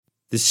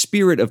The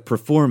spirit of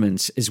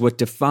performance is what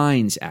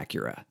defines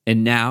Acura.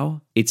 And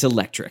now, it's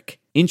electric.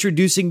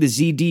 Introducing the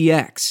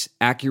ZDX,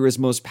 Acura's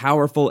most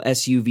powerful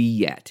SUV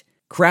yet.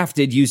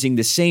 Crafted using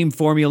the same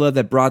formula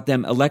that brought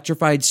them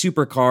electrified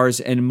supercars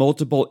and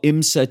multiple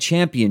IMSA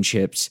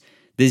championships,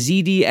 the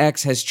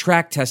ZDX has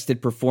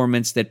track-tested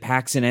performance that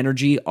packs an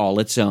energy all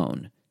its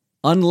own.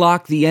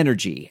 Unlock the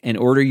energy and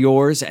order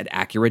yours at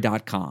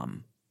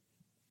Acura.com.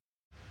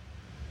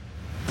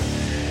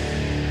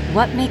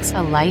 What makes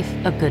a life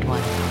a good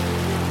one?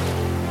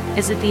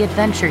 Is it the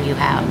adventure you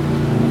have?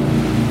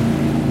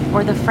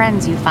 Or the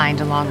friends you find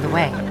along the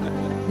way?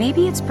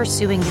 Maybe it's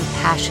pursuing your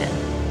passion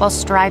while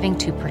striving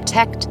to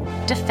protect,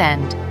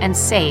 defend, and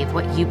save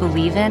what you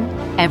believe in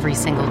every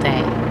single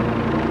day.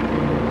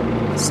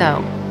 So,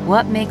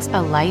 what makes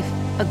a life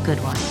a good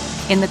one?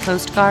 In the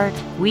Coast Guard,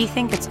 we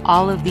think it's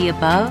all of the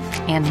above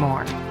and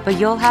more, but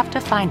you'll have to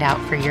find out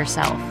for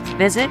yourself.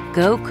 Visit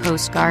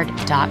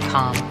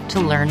gocoastguard.com to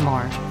learn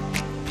more.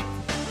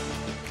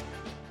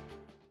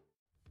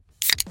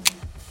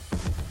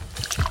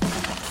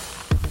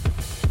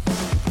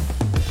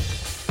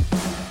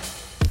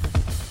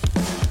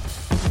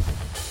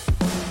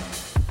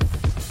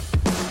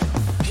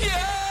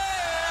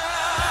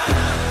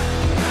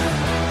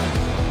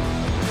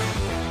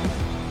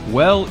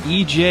 Well,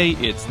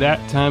 EJ, it's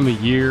that time of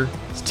year.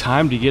 It's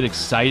time to get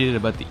excited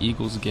about the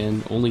Eagles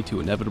again, only to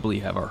inevitably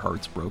have our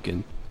hearts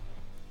broken.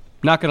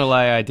 Not gonna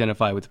lie, I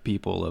identify with the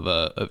people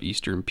of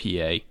Eastern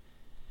PA.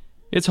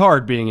 It's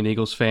hard being an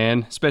Eagles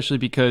fan, especially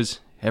because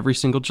every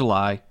single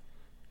July,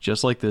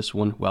 just like this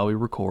one, while we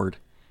record,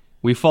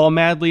 we fall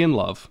madly in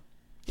love,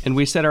 and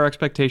we set our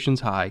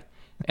expectations high,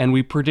 and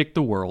we predict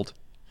the world,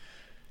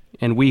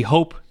 and we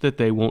hope that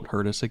they won't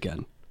hurt us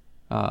again.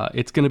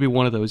 It's gonna be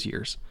one of those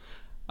years.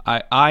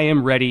 I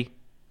am ready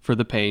for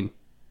the pain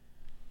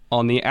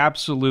on the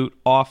absolute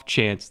off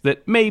chance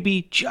that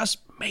maybe,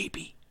 just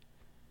maybe,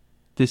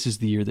 this is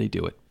the year they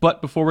do it.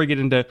 But before we get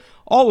into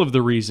all of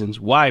the reasons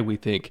why we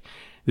think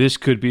this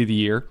could be the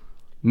year,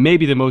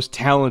 maybe the most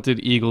talented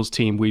Eagles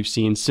team we've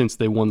seen since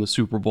they won the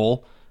Super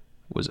Bowl,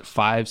 was it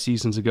 5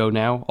 seasons ago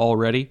now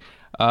already?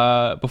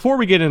 Before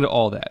we get into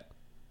all that,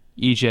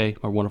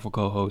 EJ, my wonderful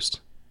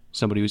co-host,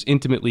 somebody who's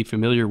intimately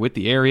familiar with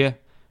the area,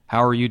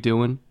 how are you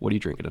doing? What are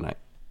you drinking tonight?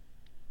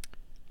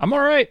 I'm all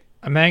right.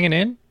 I'm hanging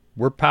in.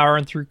 We're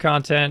powering through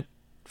content.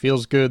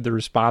 Feels good. The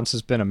response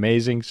has been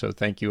amazing. So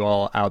thank you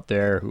all out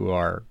there who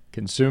are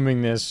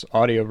consuming this,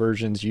 audio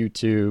versions,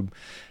 YouTube.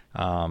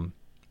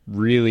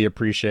 Really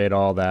appreciate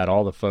all that.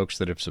 All the folks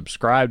that have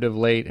subscribed of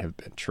late have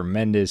been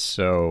tremendous.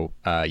 So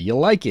you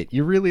like it.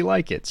 You really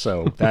like it.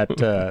 So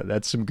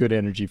that's some good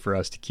energy for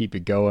us to keep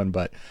it going.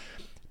 But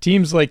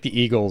teams like the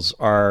Eagles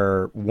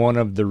are one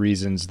of the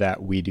reasons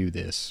that we do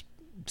this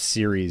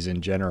series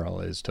in general,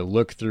 is to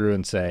look through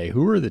and say,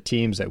 who are the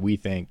teams that we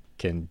think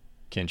can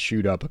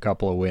shoot up a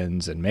couple of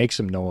wins and make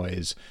some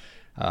noise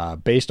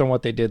based on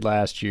what they did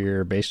last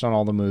year, based on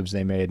all the moves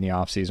they made in the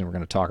offseason. We're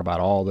going to talk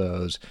about all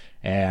those.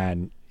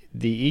 And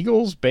the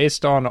Eagles,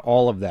 based on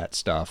all of that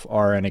stuff,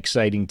 are an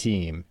exciting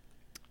team.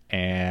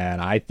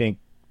 And I think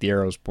the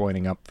arrow's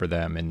pointing up for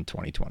them in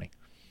 2020.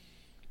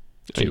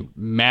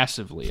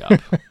 Massively up.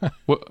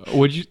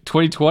 Would you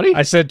 2020?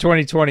 I said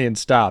 2020 and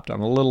stopped. I'm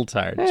a little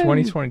tired.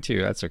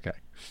 2022, that's okay.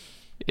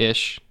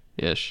 Ish.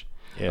 This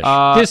year.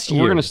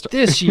 We're gonna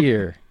this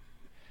year.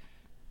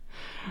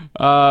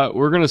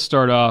 We're gonna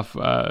start off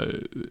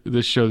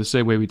this show the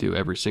same way we do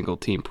every single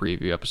team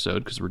preview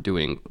episode, because we're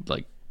doing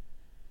like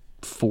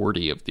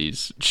 40 of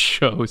these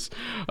shows.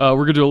 We're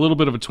gonna do a little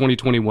bit of a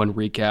 2021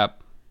 recap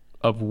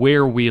of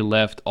where we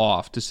left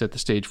off to set the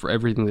stage for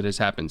everything that has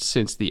happened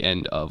since the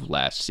end of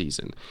last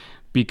season.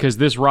 Because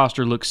this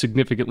roster looks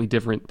significantly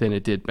different than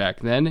it did back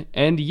then,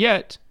 and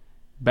yet,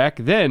 back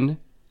then,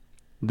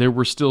 there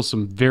were still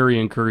some very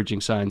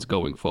encouraging signs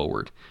going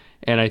forward.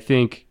 And I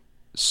think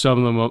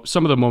some of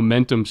the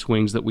momentum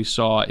swings that we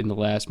saw in the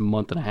last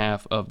month and a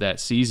half of that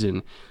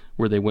season,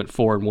 where they went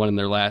 4-1 in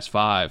their last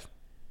 5,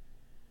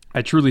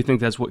 I truly think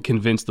that's what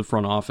convinced the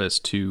front office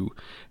to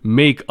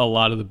make a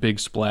lot of the big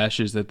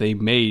splashes that they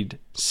made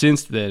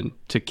since then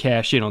to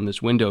cash in on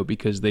this window,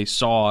 because they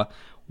saw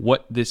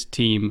what this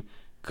team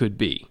could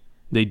be.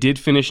 They did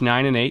finish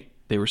 9-8.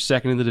 They were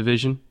second in the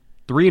division.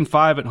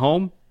 3-5 at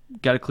home.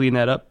 Got to clean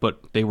that up,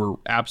 but they were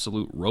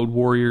absolute road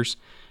warriors.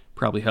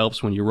 Probably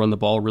helps when you run the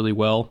ball really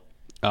well.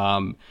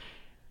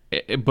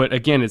 But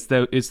again, it's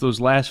those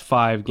last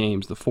 5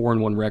 games, the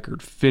 4-1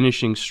 record,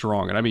 finishing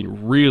strong, and I mean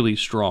really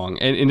strong,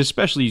 and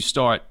especially you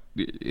start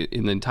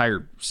in the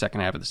entire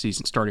second half of the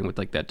season, starting with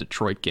like that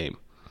Detroit game,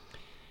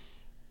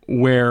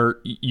 where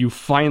you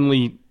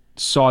finally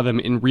saw them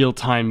in real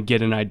time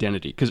get an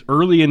identity. Because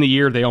early in the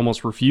year, they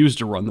almost refused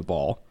to run the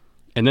ball,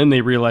 and then they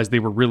realized they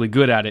were really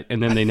good at it,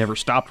 and then they never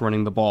stopped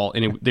running the ball,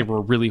 and they were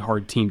a really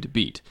hard team to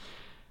beat.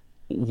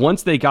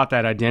 Once they got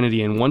that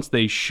identity, and once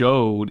they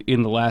showed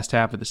in the last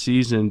half of the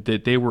season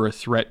that they were a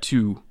threat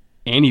to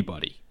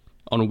anybody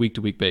on a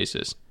week-to-week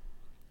basis,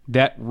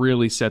 that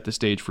really set the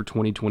stage for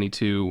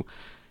 2022.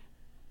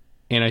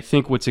 And I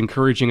think what's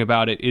encouraging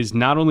about it is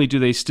not only do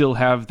they still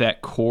have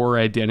that core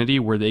identity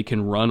where they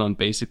can run on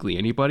basically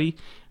anybody,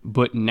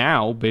 but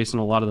now, based on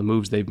a lot of the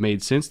moves they've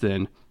made since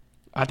then,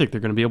 I think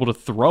they're going to be able to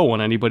throw on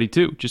anybody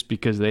too, just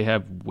because they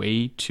have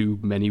way too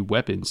many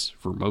weapons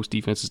for most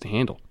defenses to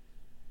handle.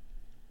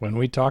 When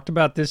we talked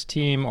about this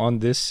team on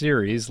this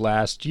series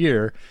last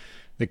year,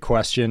 the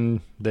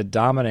question that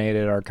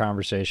dominated our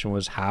conversation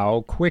was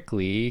how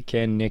quickly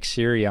can Nick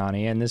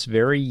Sirianni and this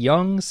very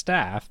young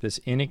staff, this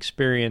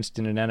inexperienced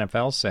in an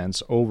NFL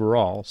sense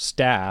overall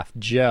staff,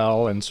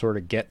 gel and sort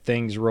of get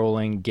things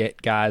rolling,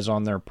 get guys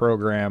on their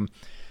program.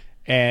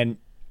 And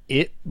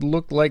it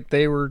looked like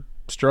they were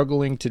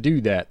struggling to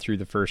do that through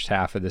the first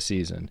half of the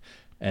season.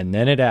 And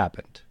then it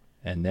happened.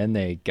 And then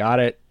they got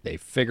it. They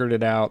figured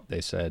it out.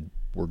 They said,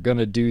 we're going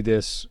to do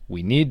this.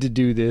 We need to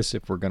do this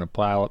if we're going to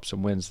pile up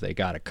some wins. They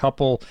got a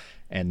couple,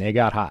 and they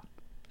got hot.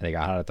 They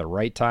got hot at the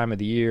right time of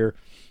the year.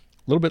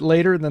 A little bit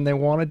later than they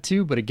wanted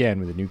to, but again,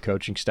 with the new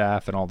coaching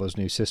staff and all those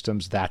new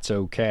systems, that's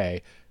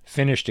okay.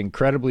 Finished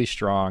incredibly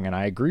strong, and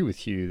I agree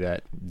with you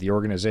that the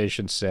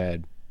organization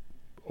said,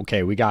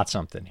 okay, we got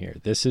something here.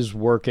 This is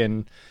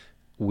working.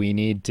 We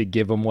need to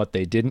give them what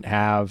they didn't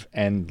have,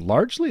 and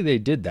largely they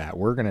did that.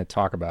 We're going to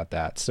talk about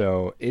that.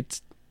 So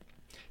it's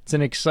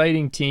an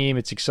exciting team.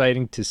 It's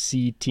exciting to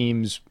see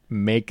teams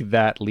make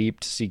that leap,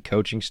 to see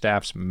coaching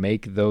staffs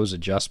make those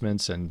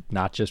adjustments and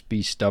not just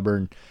be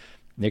stubborn.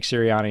 Nick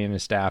Sirianni and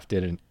his staff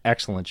did an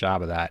excellent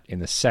job of that in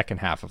the second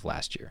half of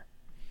last year.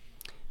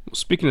 Well,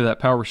 speaking of that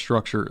power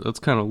structure, let's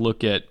kind of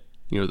look at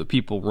the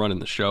people running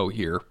the show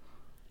here.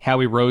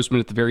 Howie Roseman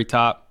at the very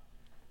top,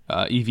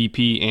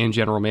 EVP and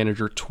general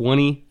manager,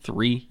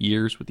 23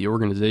 years with the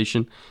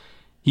organization.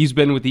 He's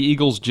been with the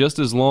Eagles just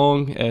as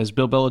long as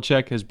Bill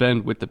Belichick has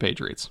been with the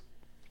Patriots,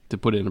 to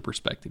put it in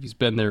perspective. He's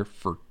been there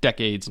for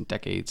decades and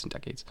decades and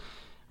decades,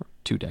 or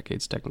 2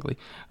 decades technically.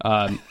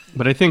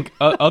 But I think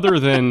other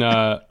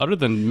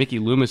than Mickey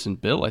Loomis and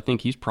Bill, I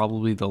think he's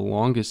probably the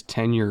longest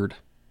tenured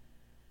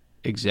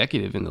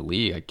executive in the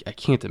league. I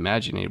can't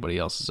imagine anybody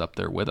else is up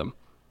there with him.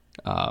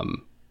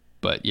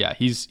 But yeah,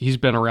 he's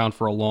been around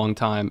for a long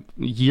time.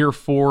 Year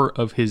 4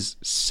 of his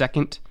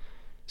second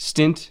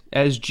stint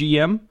as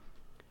GM.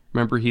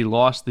 Remember, he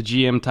lost the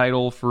GM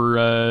title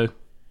for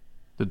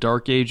the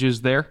Dark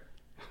Ages there,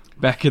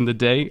 back in the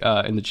day,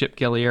 in the Chip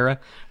Kelly era,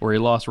 where he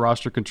lost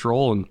roster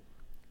control and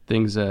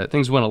things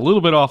went a little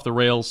bit off the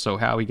rails, so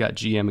Howie got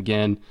GM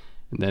again,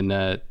 and then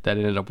that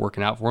ended up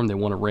working out for him. They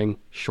won a ring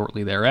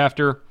shortly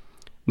thereafter.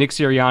 Nick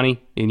Sirianni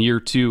in year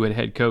 2 at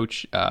head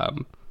coach. A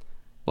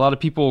lot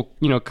of people,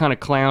 kind of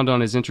clowned on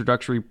his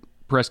introductory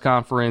press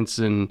conference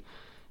and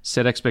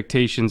set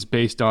expectations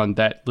based on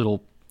that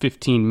little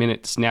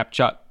 15-minute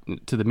snapshot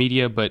to the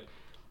media, but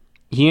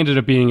he ended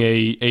up being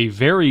a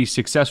very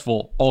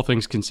successful, all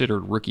things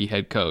considered, rookie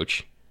head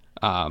coach,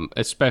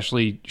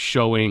 especially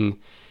showing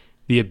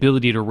the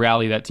ability to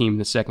rally that team in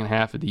the second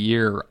half of the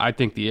year. I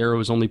think the arrow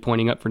is only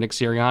pointing up for Nick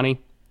Sirianni.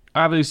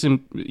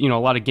 Obviously, a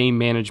lot of game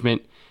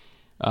management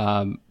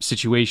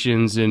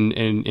situations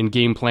and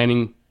game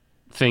planning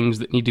things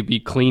that need to be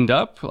cleaned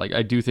up. Like,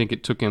 I do think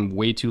it took him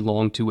way too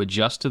long to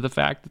adjust to the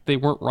fact that they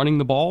weren't running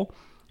the ball.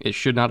 It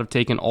should not have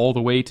taken all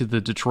the way to the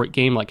Detroit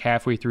game, like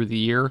halfway through the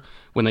year,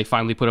 when they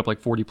finally put up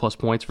like 40-plus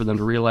points for them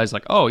to realize,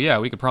 like, oh, yeah,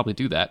 we could probably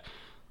do that.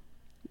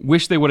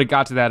 Wish they would have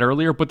got to that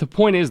earlier, but the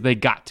point is they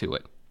got to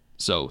it.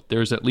 So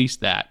there's at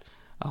least that.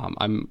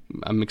 I'm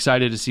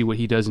excited to see what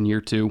he does in year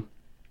 2.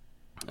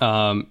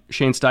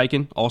 Shane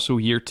Steichen, also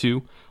year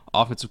 2,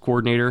 offensive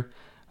coordinator,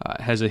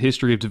 has a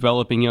history of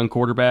developing young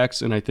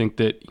quarterbacks, and I think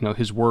that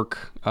his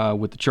work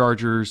with the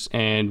Chargers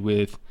and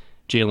with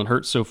Jalen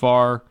Hurts so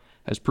far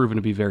has proven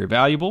to be very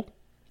valuable.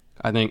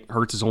 I think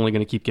Hurts is only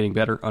going to keep getting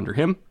better under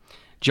him.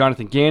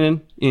 Jonathan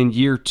Gannon in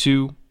year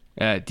 2,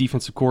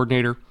 defensive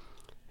coordinator,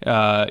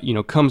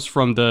 comes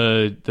from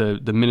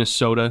the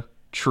Minnesota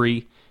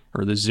tree,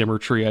 or the Zimmer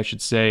tree, I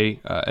should say,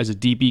 as a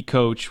DB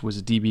coach, was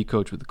a DB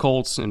coach with the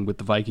Colts and with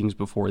the Vikings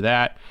before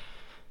that.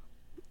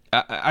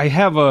 I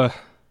have a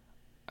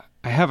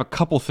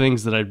couple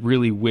things that I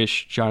really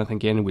wish Jonathan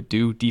Gannon would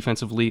do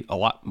defensively a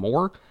lot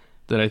more,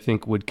 that I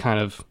think would kind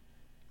of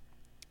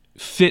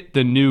fit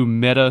the new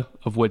meta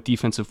of what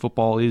defensive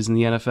football is in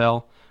the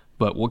NFL,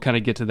 but we'll kind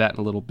of get to that in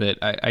a little bit.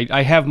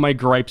 I have my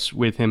gripes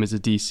with him as a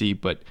DC,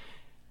 but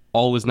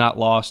all is not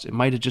lost. It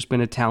might have just been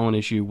a talent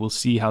issue. We'll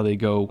see how they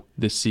go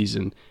this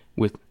season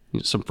with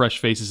some fresh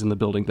faces in the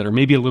building that are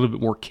maybe a little bit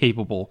more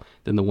capable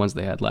than the ones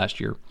they had last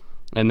year.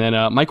 And then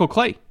Michael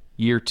Clay,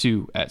 year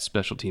 2 at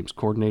special teams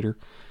coordinator.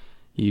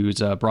 He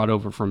was brought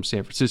over from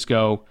San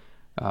Francisco.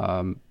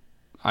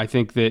 I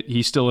think that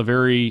he's still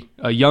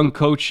a young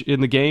coach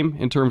in the game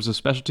in terms of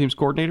special teams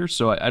coordinators,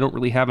 so I don't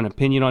really have an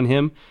opinion on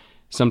him.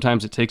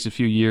 Sometimes it takes a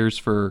few years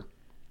for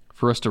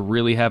us to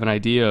really have an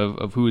idea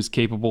of who is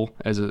capable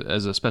as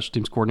a special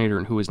teams coordinator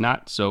and who is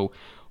not. So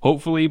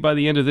hopefully by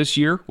the end of this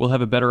year, we'll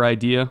have a better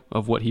idea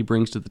of what he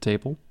brings to the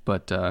table.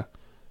 But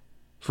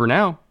for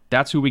now,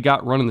 that's who we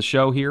got running the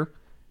show here.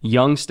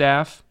 Young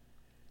staff,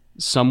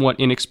 somewhat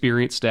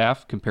inexperienced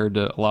staff compared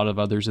to a lot of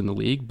others in the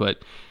league,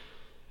 but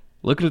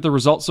looking at the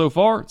results so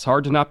far, it's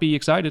hard to not be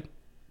excited.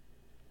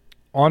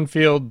 On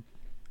field,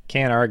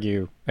 can't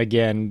argue.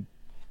 Again,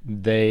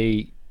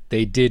 they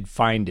did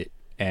find it,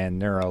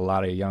 and there are a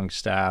lot of young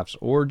staffs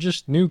or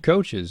just new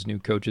coaches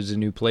in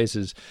new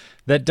places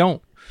that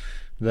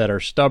are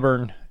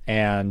stubborn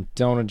and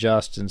don't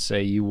adjust and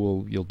say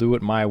you'll do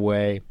it my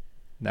way.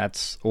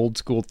 That's old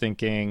school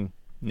thinking.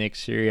 Nick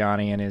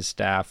Sirianni and his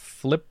staff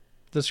flipped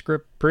the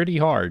script pretty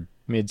hard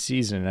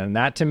mid-season, and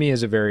that to me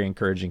is a very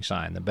encouraging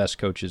sign. The best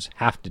coaches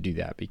have to do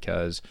that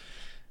because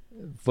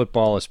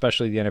football,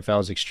 especially the NFL,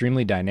 is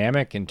extremely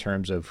dynamic in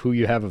terms of who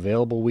you have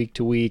available week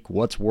to week,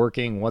 what's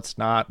working, what's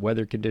not,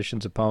 weather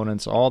conditions,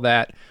 opponents, all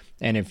that.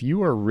 And if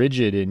you are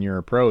rigid in your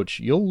approach,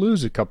 you'll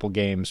lose a couple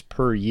games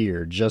per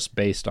year just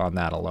based on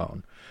that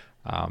alone.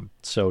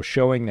 So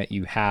showing that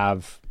you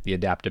have the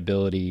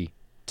adaptability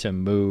to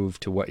move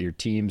to what your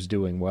team's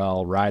doing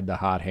well, ride the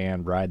hot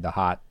hand, ride the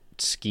hot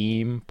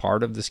scheme,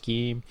 part of the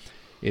scheme,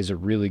 is a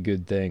really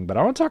good thing. But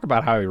I want to talk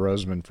about Howie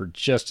Roseman for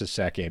just a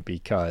second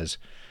because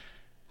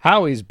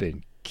Howie's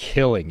been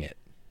killing it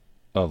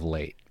of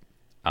late.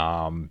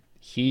 I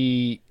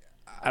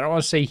don't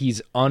want to say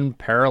he's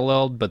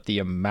unparalleled, but the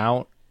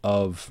amount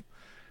of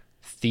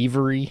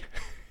thievery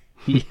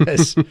he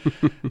has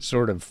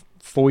sort of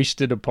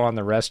foisted upon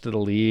the rest of the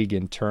league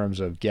in terms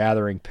of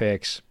gathering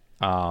picks,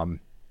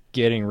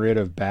 getting rid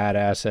of bad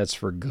assets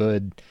for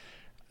good.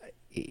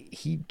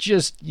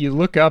 You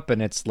look up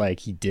and it's like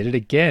he did it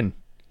again.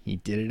 He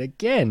did it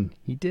again.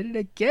 He did it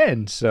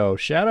again. So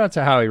shout out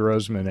to Howie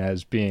Roseman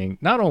as being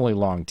not only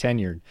long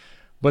tenured,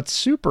 but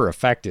super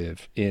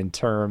effective in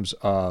terms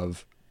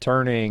of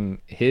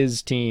turning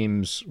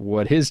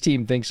what his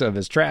team thinks of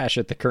as trash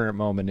at the current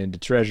moment into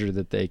treasure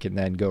that they can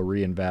then go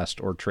reinvest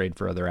or trade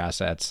for other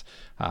assets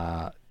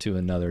to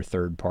another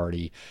third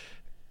party.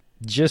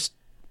 Just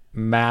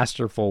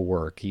masterful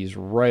work. He's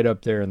right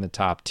up there in the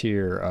top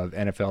tier of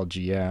NFL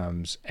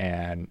GMs,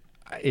 and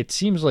it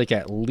seems like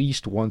at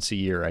least once a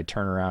year I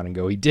turn around and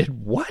go, he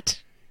did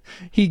what?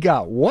 He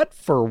got what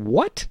for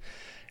what?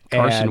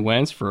 Carson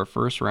Wentz for a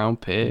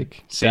first-round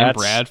pick. Sam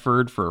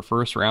Bradford for a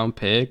first-round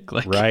pick.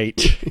 Right.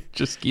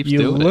 Just keeps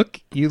doing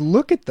it. You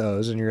look at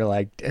those and you're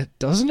like,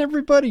 doesn't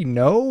everybody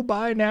know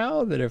by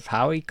now that if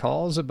Howie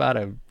calls about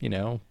a,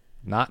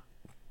 not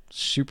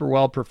super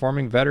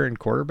well-performing veteran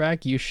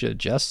quarterback, you should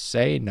just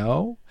say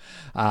no?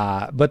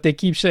 But they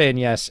keep saying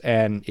yes,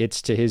 and it's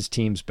to his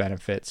team's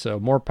benefit. So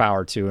more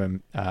power to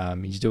him.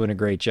 He's doing a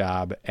great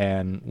job.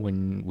 And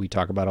when we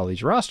talk about all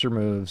these roster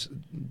moves,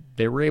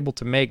 they were able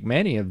to make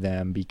many of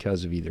them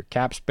because of either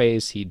cap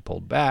space he'd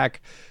pulled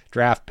back,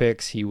 draft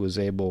picks he was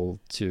able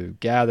to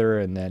gather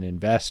and then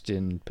invest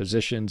in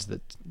positions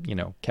that,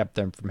 kept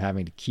them from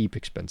having to keep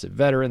expensive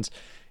veterans.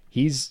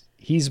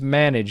 He's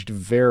managed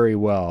very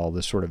well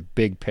the sort of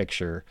big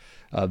picture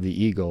of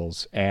the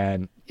Eagles,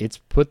 and it's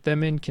put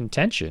them in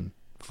contention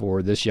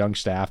for this young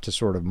staff to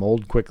sort of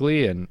mold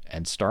quickly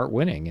and start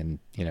winning. And,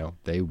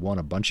 they won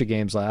a bunch of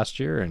games last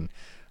year, and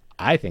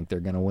I think they're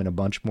going to win a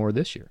bunch more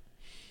this year.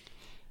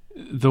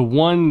 The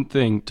one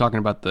thing, talking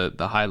about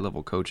the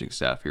high-level coaching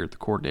staff here at the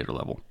coordinator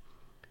level,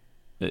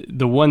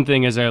 the one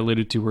thing, as I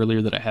alluded to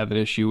earlier, that I have an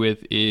issue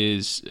with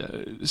is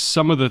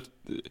some of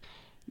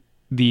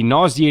the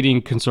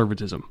nauseating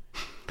conservatism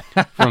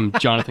from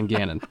Jonathan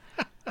Gannon.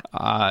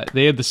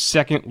 They had the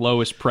second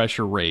lowest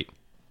pressure rate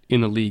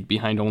in the league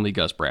behind only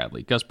Gus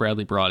Bradley. Gus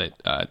Bradley brought it,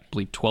 I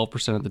believe,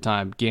 12% of the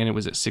time. Gannon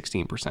was at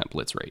 16%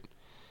 blitz rate.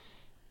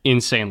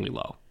 Insanely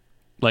low.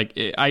 Like,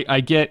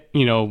 I get,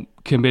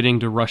 committing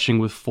to rushing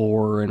with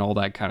 4 and all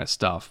that kind of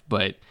stuff,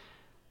 but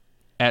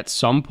at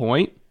some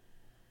point,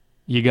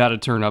 you got to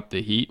turn up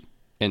the heat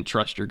and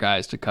trust your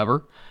guys to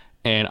cover.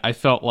 And I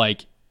felt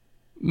like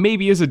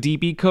maybe as a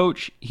DB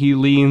coach, he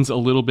leans a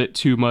little bit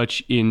too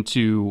much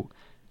into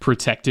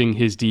protecting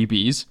his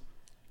DBs,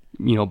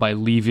 by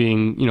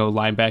leaving,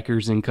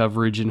 linebackers in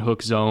coverage and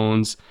hook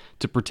zones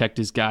to protect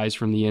his guys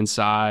from the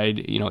inside.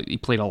 He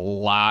played a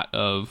lot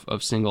of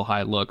single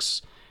high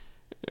looks,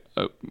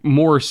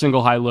 more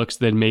single high looks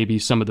than maybe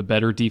some of the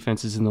better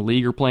defenses in the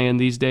league are playing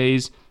these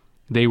days.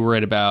 They were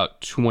at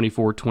about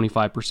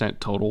 24-25%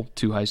 total,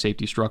 2 high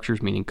safety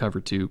structures, meaning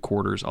cover 2,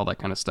 quarters, all that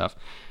kind of stuff.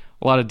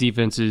 A lot of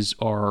defenses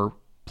are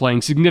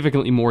playing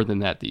significantly more than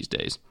that these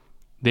days.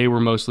 They were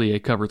mostly a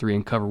cover 3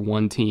 and cover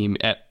 1 team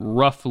at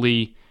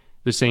roughly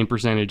the same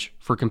percentage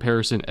for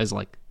comparison as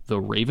like the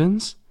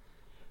Ravens,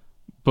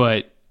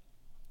 but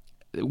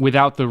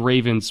without the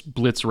Ravens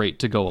blitz rate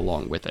to go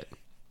along with it,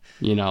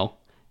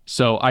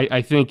 So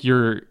I think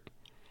you're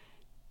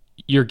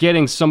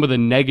getting some of the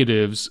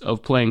negatives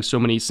of playing so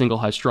many single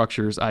high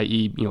structures,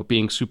 i.e.,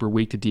 being super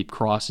weak to deep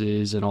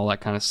crosses and all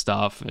that kind of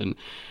stuff,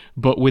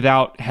 but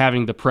without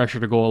having the pressure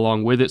to go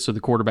along with it, so the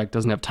quarterback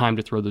doesn't have time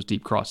to throw those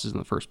deep crosses in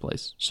the first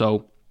place.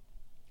 So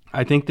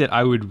I think that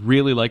I would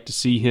really like to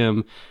see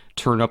him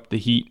turn up the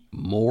heat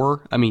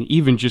more. I mean,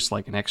 even just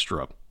like an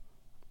extra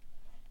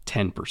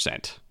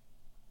 10%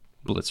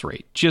 blitz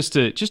rate, just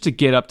to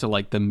get up to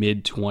like the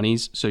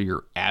mid-20s, so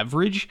your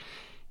average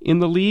in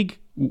the league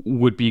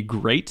would be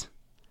great,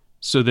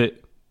 so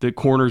that the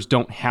corners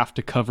don't have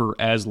to cover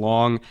as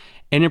long,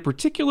 and in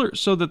particular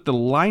so that the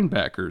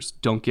linebackers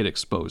don't get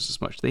exposed as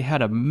much. They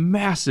had a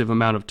massive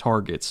amount of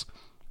targets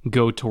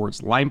go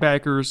towards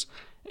linebackers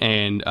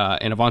and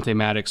Avonte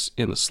Maddox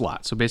in the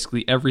slot. So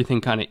basically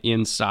everything kind of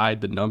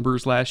inside the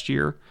numbers last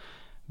year,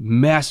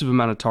 massive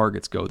amount of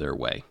targets go their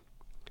way,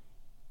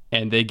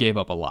 and they gave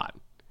up a lot.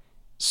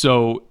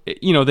 So,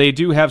 they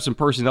do have some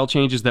personnel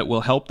changes that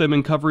will help them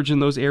in coverage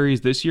in those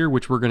areas this year,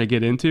 which we're going to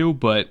get into,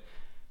 but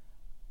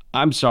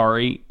I'm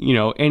sorry,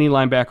 any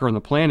linebacker on the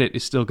planet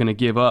is still going to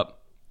give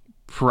up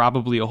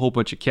probably a whole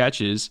bunch of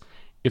catches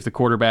if the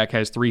quarterback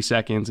has 3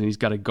 seconds and he's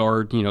got to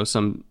guard,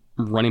 some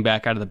running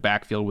back out of the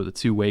backfield with a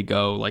two-way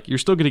go. Like, you're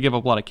still going to give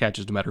up a lot of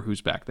catches no matter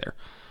who's back there.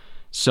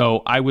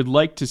 So I would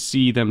like to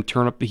see them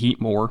turn up the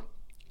heat more,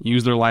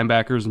 use their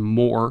linebackers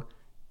more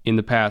in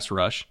the pass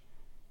rush.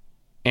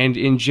 And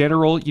in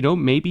general,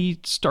 maybe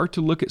start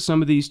to look at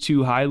some of these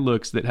too high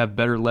looks that have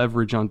better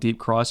leverage on deep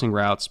crossing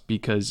routes,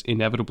 because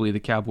inevitably the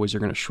Cowboys are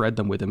going to shred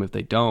them with them if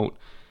they don't.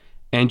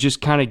 And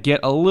just kind of get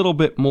a little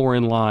bit more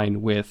in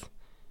line with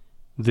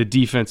the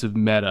defensive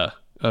meta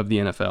of the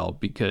NFL,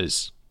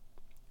 because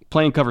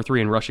playing cover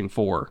 3 and rushing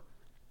 4,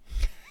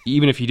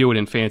 even if you do it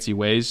in fancy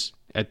ways,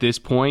 at this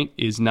point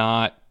is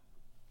not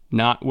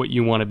what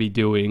you want to be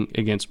doing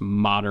against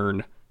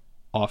modern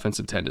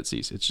offensive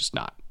tendencies. It's just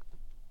not.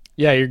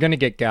 Yeah, you're going to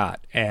get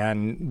got,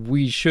 and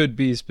we should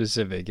be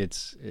specific.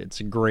 It's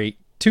a great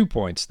 2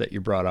 points that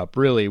you brought up,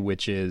 really,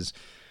 which is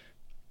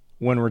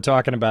when we're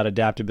talking about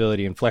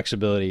adaptability and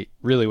flexibility,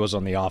 really was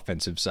on the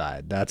offensive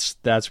side.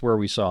 That's where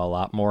we saw a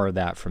lot more of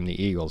that from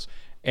the Eagles,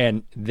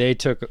 and they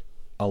took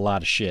a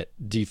lot of shit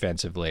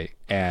defensively,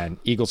 and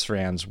Eagles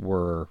fans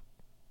were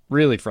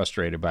really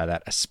frustrated by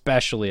that,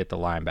 especially at the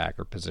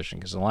linebacker position,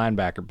 because the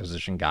linebacker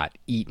position got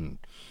eaten.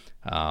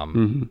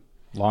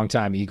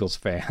 Longtime Eagles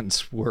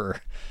fans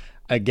were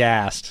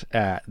aghast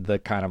at the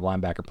kind of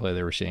linebacker play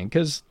they were seeing,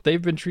 because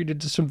they've been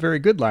treated to some very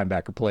good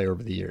linebacker play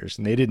over the years,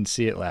 and they didn't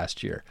see it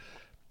last year.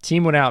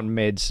 Team went out and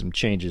made some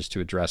changes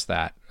to address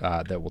that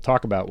that we'll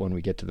talk about when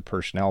we get to the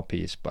personnel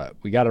piece, but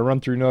we got to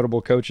run through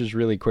notable coaches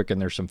really quick, and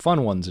there's some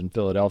fun ones in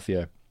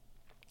Philadelphia.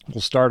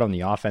 We'll start on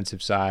the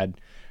offensive side.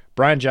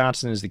 Brian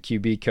Johnson is the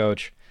QB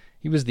coach.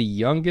 He was the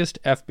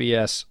youngest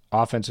FBS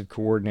offensive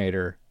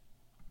coordinator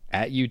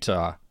at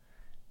Utah.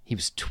 He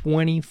was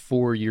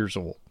 24 years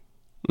old.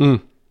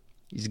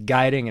 He's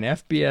guiding an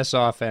FBS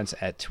offense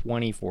at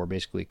 24,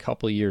 basically a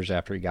couple of years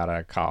after he got out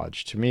of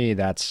college. To me,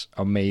 that's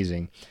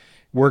amazing.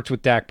 Worked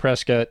with Dak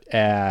Prescott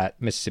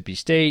at Mississippi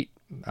State,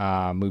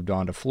 moved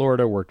on to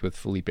Florida, worked with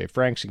Felipe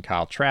Franks and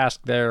Kyle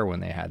Trask there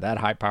when they had that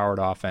high-powered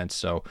offense.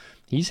 So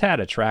he's had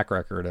a track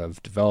record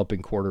of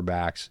developing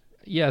quarterbacks,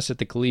 yes, at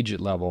the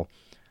collegiate level.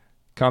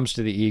 Comes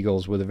to the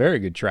Eagles with a very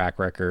good track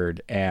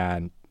record,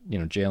 and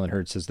Jalen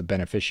Hurts is the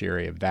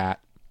beneficiary of that.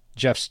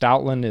 Jeff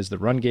Stoutland is the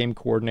run game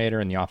coordinator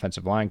and the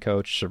offensive line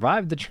coach.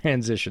 Survived the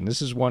transition. This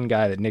is one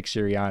guy that Nick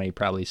Sirianni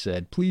probably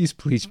said, please,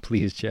 please,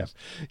 please, Jeff,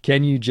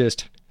 can you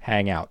just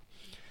hang out?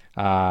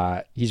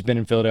 He's been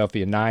in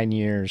Philadelphia 9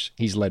 years.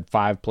 He's led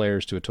 5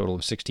 players to a total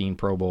of 16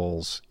 Pro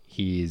Bowls.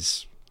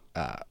 He's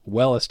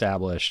well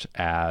established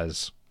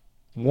as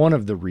one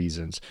of the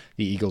reasons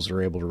the Eagles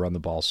are able to run the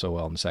ball so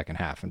well in the second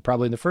half. And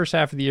probably in the first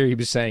half of the year, he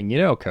was saying,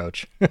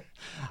 Coach,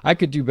 I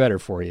could do better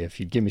for you if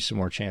you'd give me some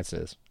more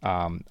chances.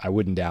 I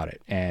wouldn't doubt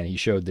it. And he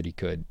showed that he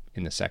could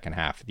in the second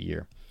half of the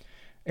year.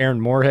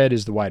 Aaron Moorhead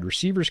is the wide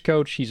receivers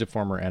coach. He's a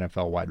former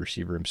NFL wide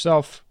receiver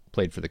himself,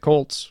 played for the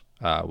Colts,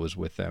 was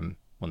with them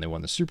when they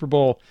won the Super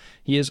Bowl.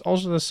 He is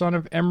also the son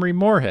of Emory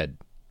Moorhead,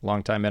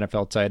 longtime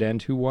NFL tight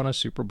end who won a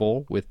Super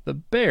Bowl with the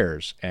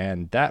Bears.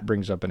 And that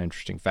brings up an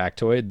interesting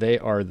factoid. They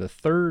are the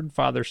third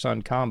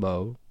father-son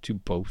combo to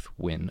both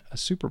win a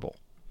Super Bowl.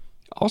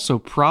 Also,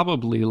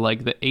 probably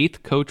like the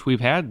 8th coach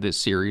we've had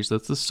this series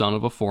that's the son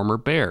of a former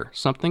Bear.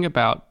 Something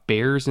about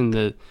Bears in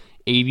the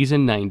 80s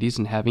and 90s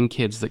and having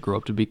kids that grow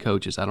up to be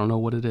coaches. I don't know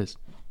what it is.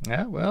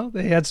 Yeah, well,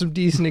 they had some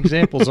decent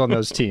examples on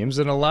those teams,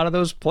 and a lot of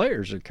those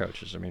players are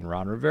coaches. I mean,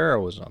 Ron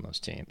Rivera was on those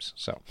teams.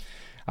 So,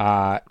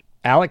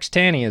 Alex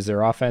Tanney is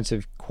their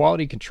offensive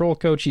quality control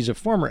coach. He's a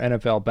former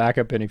NFL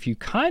backup, and if you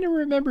kind of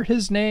remember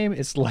his name,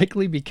 it's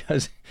likely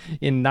because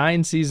in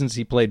 9 seasons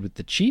he played with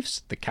the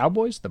Chiefs, the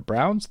Cowboys, the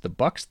Browns, the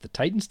Bucks, the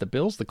Titans, the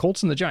Bills, the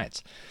Colts, and the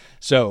Giants.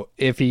 So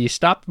if he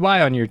stopped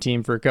by on your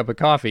team for a cup of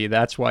coffee,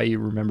 that's why you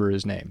remember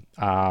his name.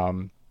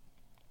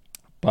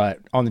 But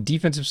on the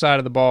defensive side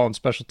of the ball and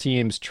special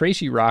teams,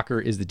 Tracy Rocker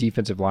is the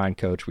defensive line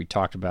coach. We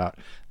talked about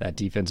that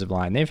defensive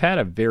line. They've had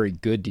a very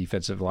good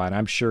defensive line.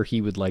 I'm sure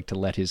he would like to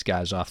let his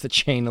guys off the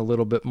chain a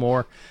little bit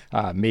more.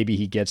 Maybe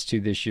he gets to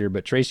this year.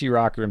 But Tracy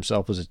Rocker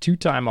himself was a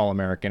 2-time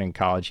All-American in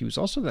college. He was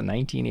also the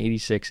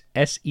 1986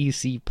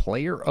 SEC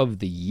Player of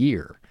the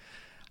Year.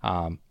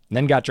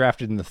 Then got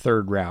drafted in the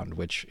 3rd round,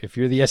 which if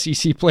you're the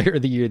SEC Player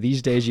of the Year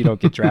these days, you don't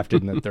get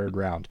drafted in the 3rd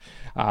round.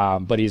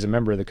 But he's a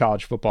member of the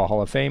College Football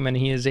Hall of Fame, and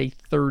he is a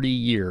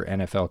 30-year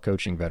NFL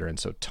coaching veteran,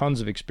 so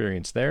tons of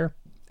experience there.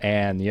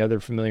 And the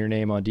other familiar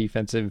name on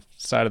defensive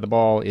side of the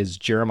ball is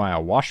Jeremiah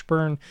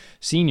Washburn,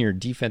 senior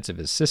defensive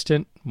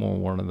assistant,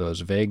 one of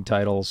those vague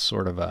titles,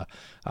 sort of a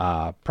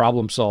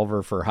problem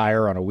solver for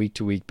hire on a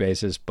week-to-week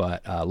basis.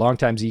 But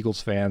longtime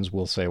Eagles fans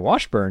will say,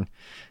 Washburn,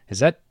 is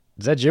that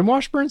Jim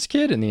Washburn's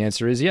kid? And the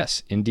answer is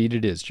yes, indeed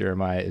it is.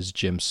 Jeremiah is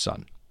Jim's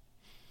son.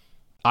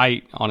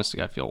 I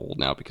feel old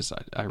now because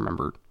I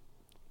remember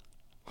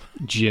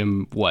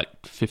Jim,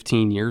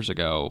 15 years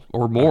ago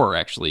or more,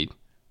 actually,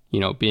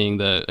 being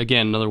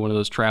another one of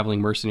those traveling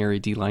mercenary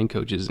D-line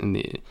coaches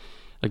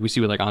like we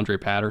see with like Andre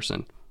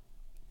Patterson.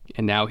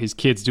 And now his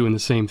kid's doing the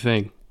same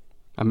thing.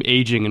 I'm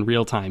aging in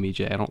real time,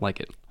 EJ. I don't like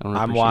it.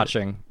 I'm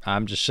watching.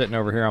 I'm just sitting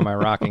over here on my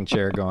rocking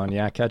chair going,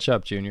 yeah, catch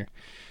up, Junior.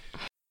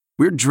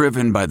 We're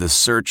driven by the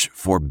search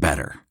for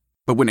better.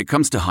 But when it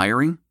comes to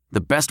hiring, the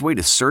best way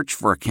to search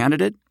for a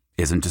candidate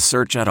isn't to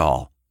search at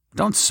all.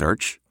 Don't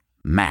search.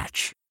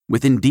 Match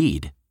with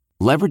Indeed.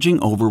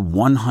 Leveraging over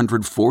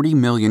 140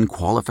 million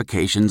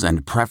qualifications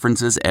and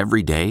preferences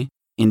every day,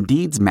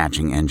 Indeed's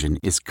matching engine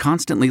is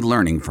constantly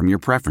learning from your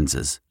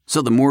preferences.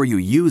 So the more you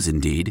use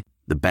Indeed,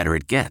 the better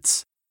it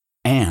gets.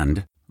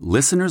 And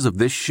listeners of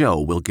this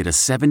show will get a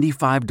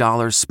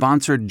 $75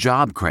 sponsored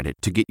job credit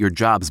to get your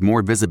jobs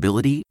more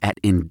visibility at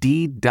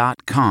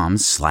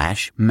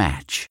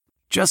Indeed.com/match.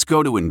 Just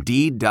go to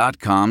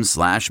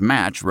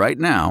Indeed.com/match right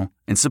now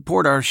and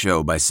support our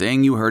show by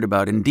saying you heard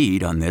about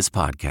Indeed on this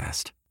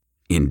podcast.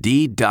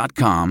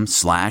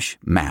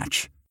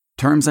 Indeed.com/match.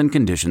 Terms and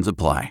conditions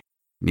apply.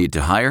 Need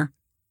to hire?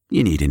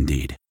 You need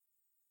Indeed.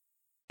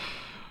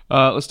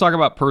 Let's talk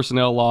about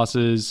personnel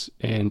losses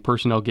and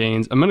personnel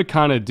gains. I'm going to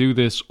kind of do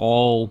this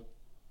all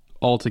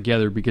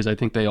together because I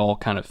think they all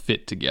kind of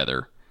fit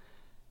together.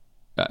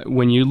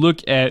 When you look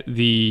at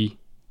the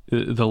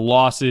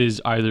losses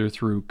either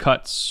through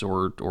cuts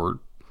or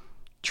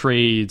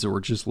trades or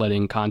just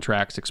letting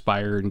contracts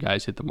expire and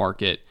guys hit the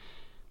market,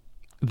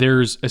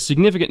 there's a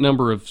significant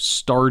number of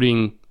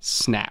starting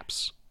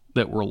snaps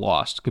that were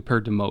lost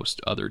compared to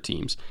most other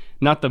teams.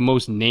 Not the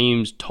most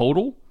names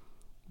total,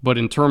 but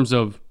in terms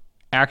of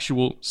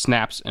actual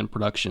snaps and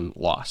production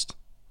lost.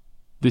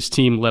 This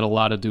team let a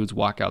lot of dudes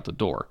walk out the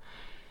door.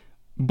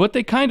 But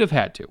they kind of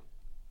had to,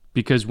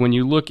 because when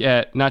you look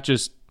at not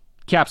just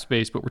cap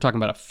space, but we're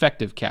talking about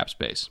effective cap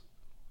space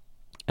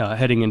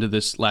heading into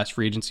this last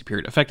free agency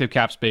period. Effective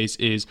cap space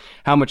is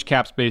how much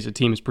cap space a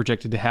team is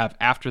projected to have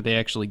after they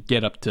actually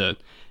get up to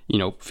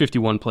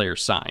 51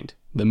 players signed,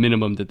 the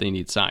minimum that they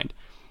need signed.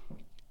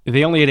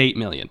 They only had $8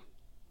 million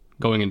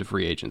going into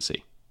free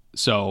agency.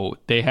 So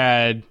they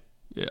had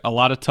a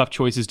lot of tough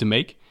choices to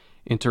make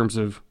in terms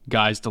of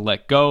guys to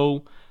let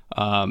go,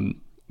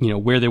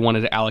 where they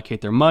wanted to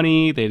allocate their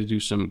money. They had to do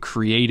some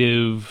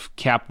creative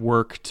cap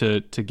work to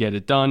get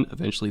it done.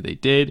 Eventually they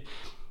did.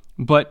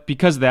 But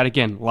because of that,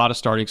 again, a lot of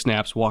starting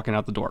snaps walking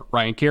out the door.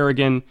 Ryan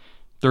Kerrigan,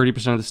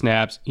 30% of the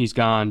snaps, he's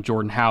gone.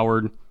 Jordan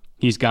Howard,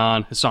 he's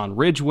gone. Hassan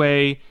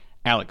Ridgeway,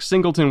 Alex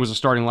Singleton was a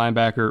starting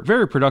linebacker,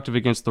 very productive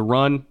against the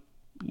run,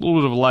 a little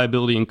bit of a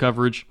liability in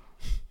coverage.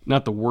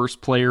 Not the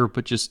worst player,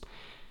 but just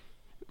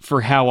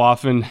for how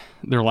often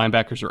their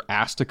linebackers are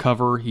asked to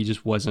cover, he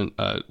just wasn't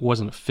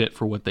a fit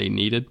for what they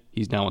needed.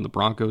 He's now on the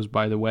Broncos,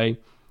 by the way,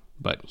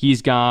 but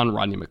he's gone.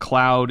 Rodney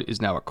McLeod is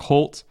now a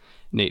Colt.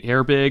 Nate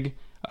Herbig,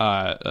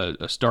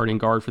 a starting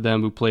guard for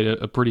them who played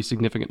a pretty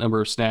significant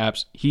number of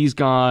snaps, he's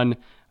gone.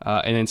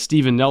 And then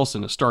Steven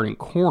Nelson, a starting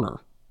corner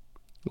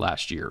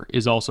last year,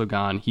 is also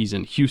gone. He's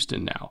in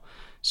Houston now.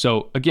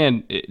 So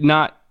again,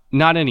 not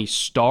any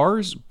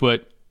stars,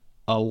 but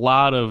a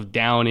lot of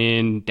down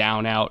in,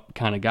 down out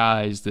kind of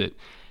guys that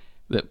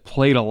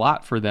played a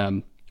lot for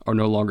them are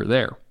no longer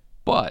there.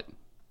 But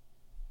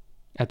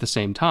at the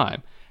same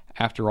time,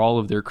 after all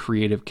of their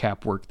creative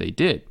cap work they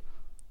did,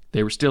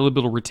 they were still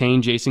able to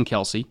retain Jason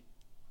Kelce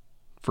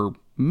for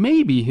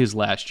maybe his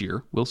last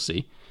year. We'll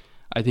see.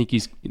 I think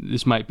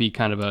this might be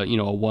kind of a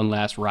one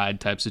last ride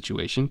type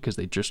situation because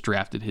they just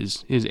drafted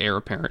his heir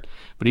apparent.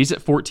 But he's at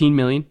 $14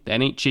 million.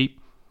 That ain't cheap.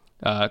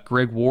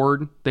 Greg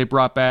Ward they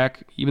brought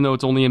back, even though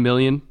it's only $1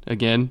 million,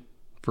 again,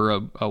 for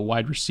a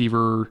wide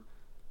receiver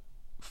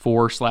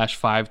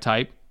 4/5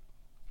 type.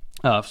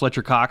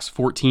 Fletcher Cox,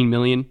 $14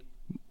 million,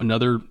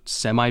 another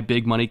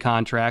semi-big money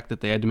contract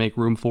that they had to make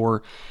room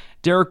for.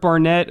 Derek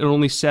Barnett at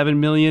only $7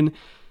 million.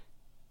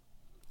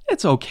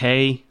 It's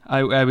okay.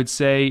 I would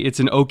say it's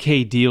an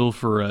okay deal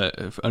for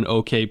an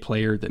okay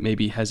player that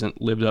maybe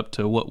hasn't lived up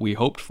to what we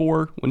hoped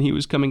for when he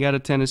was coming out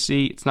of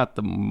Tennessee. It's not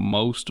the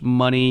most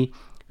money,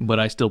 but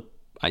I still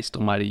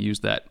might have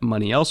used that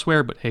money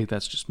elsewhere, but hey,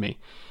 that's just me.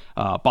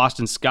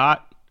 Boston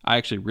Scott, I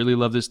actually really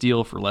love this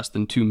deal for less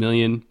than $2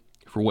 million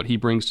for what he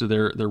brings to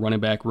their running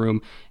back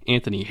room.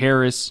 Anthony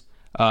Harris,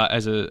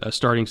 as a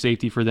starting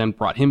safety for them,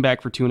 brought him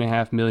back for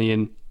 $2.5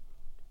 million.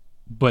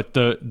 But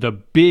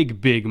the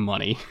big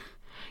money,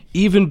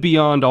 even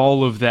beyond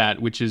all of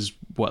that, which is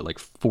like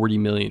 $40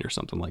 million or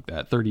something like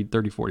that,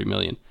 40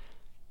 million.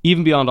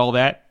 Even beyond all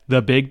that,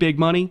 the big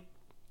money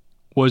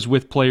was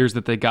with players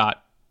that they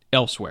got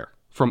elsewhere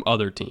from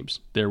other teams.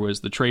 There was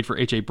the trade for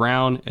A.J.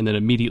 Brown and then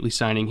immediately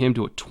signing him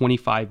to a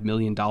 $25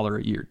 million a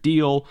year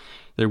deal.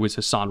 There was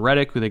Hassan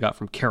Reddick, who they got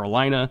from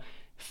Carolina,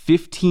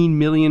 $15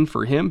 million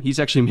for him. He's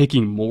actually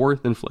making more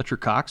than Fletcher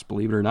Cox,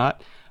 believe it or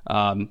not.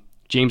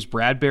 James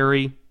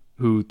Bradbury,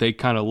 who they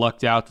kind of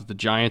lucked out that the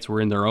Giants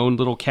were in their own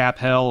little cap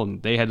hell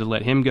and they had to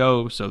let him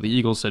go. So the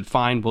Eagles said,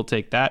 fine, we'll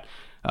take that.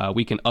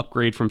 We can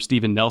upgrade from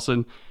Steven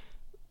Nelson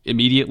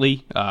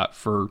immediately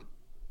for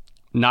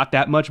not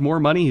that much more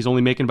money. He's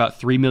only making about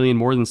 $3 million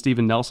more than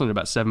Steven Nelson at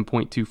about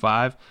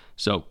 7.25.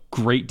 So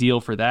great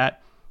deal for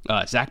that.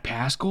 Zach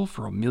Pascal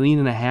for $1.5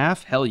 million.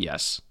 Hell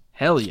yes.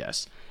 Hell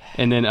yes.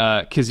 And then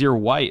Kazir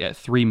White at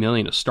 $3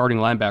 million, a starting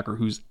linebacker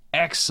who's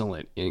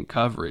excellent in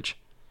coverage.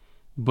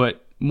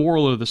 But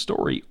moral of the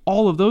story,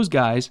 all of those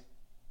guys,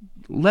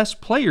 less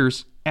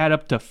players, add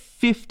up to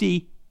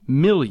 $50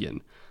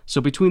 million.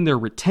 So between their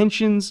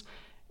retentions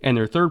and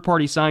their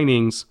third-party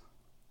signings,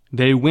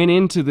 they went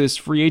into this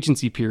free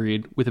agency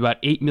period with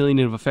about $8 million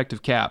of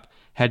effective cap,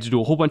 had to do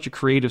a whole bunch of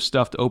creative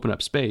stuff to open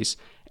up space,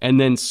 and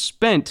then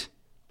spent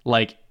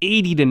like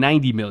 $80 to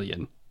 $90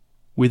 million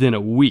within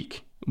a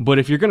week. But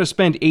if you're going to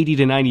spend $80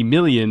 to $90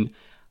 million,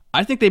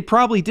 I think they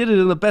probably did it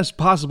in the best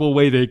possible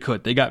way they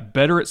could. They got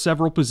better at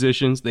several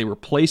positions. They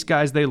replaced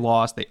guys they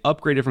lost. They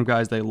upgraded from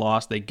guys they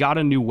lost. They got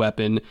a new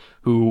weapon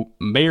who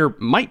may or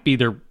might be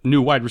their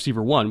new wide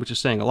receiver one, which is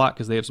saying a lot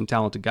because they have some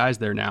talented guys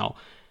there now.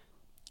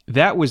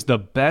 That was the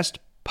best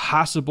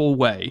possible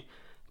way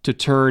to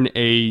turn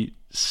a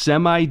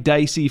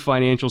semi-dicey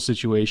financial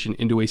situation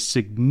into a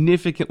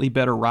significantly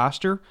better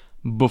roster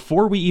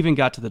before we even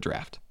got to the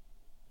draft.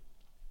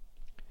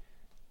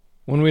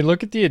 When we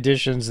look at the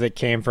additions that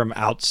came from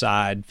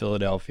outside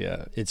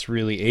Philadelphia, it's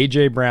really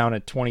A.J. Brown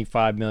at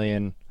 $25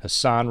 million,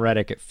 Hassan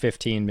Reddick at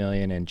 $15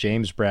 million, and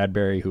James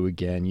Bradbury, who,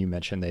 again, you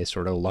mentioned they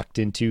sort of lucked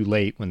into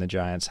late when the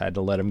Giants had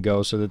to let him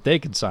go so that they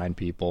could sign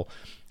people,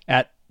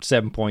 at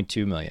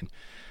 $7.2 million.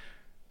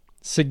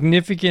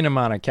 Significant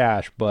amount of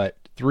cash, but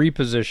three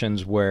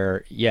positions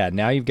where, yeah,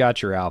 now you've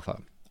got your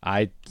alpha.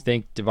 I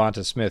think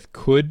Devonta Smith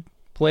could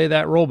play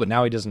that role, but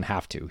now he doesn't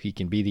have to. He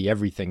can be the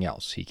everything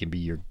else. He can be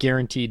your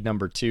guaranteed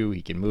number two.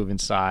 He can move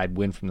inside,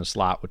 win from the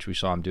slot, which we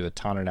saw him do a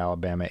ton at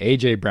Alabama.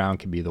 A.J. Brown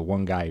can be the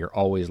one guy you're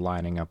always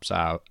lining up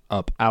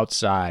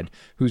outside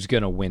who's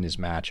going to win his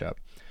matchup.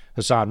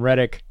 Hassan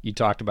Reddick, you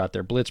talked about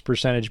their blitz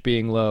percentage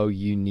being low.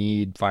 You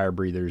need fire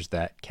breathers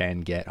that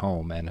can get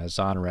home, and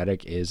Hassan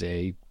Reddick is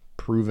a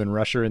proven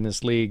rusher in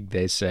this league.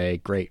 They say,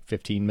 great,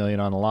 $15 million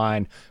on the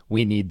line.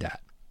 We need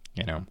that.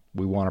 You know,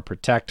 we want to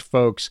protect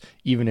folks.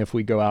 Even if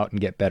we go out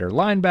and get better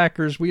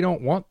linebackers, we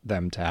don't want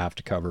them to have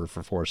to cover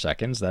for 4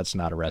 seconds. That's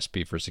not a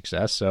recipe for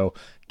success. So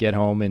get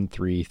home in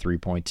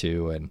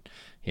 3.2 and,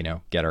 you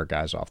know, get our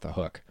guys off the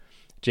hook.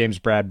 James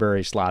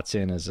Bradbury slots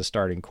in as a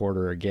starting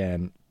quarter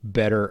again.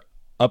 Better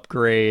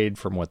upgrade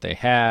from what they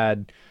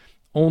had.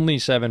 Only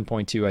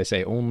 7.2. I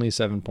say only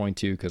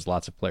 7.2 because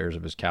lots of players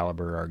of his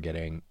caliber are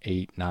getting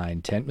 $8,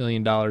 $9, $10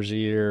 million a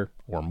year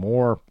or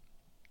more.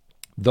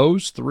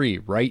 Those three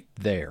right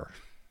there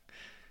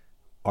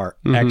are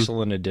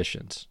excellent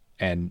additions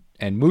and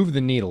move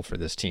the needle for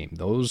this team.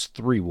 Those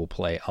three will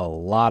play a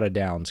lot of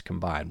downs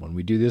combined. When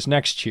we do this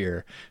next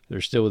year, they're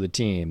still with the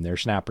team. Their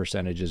snap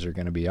percentages are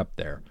going to be up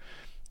there.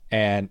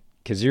 And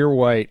Kazir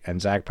White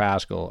and Zach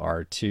Pascal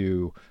are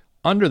two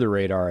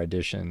under-the-radar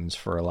additions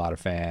for a lot of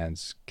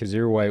fans.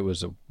 Kazir White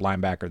was a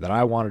linebacker that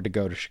I wanted to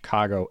go to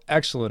Chicago.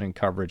 Excellent in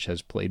coverage,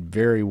 has played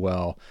very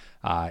well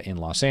in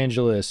Los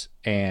Angeles,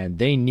 and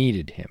they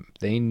needed him.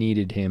 They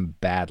needed him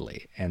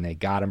badly, and they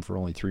got him for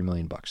only $3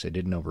 million. They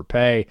didn't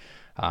overpay.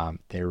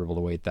 They were able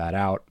to wait that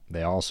out.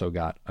 They also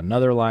got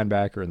another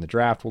linebacker in the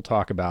draft we'll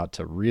talk about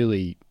to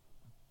really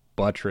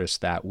buttress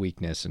that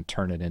weakness and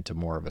turn it into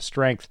more of a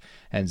strength.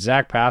 And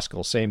Zach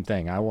Pascal, same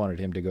thing. I wanted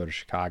him to go to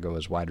Chicago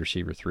as wide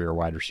receiver 3 or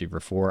wide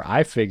receiver 4.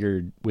 I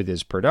figured with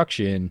his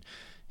production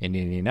in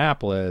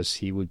Indianapolis,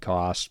 he would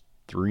cost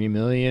 $3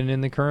 million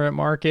in the current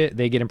market.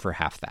 They get him for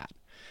half that.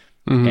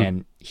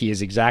 And he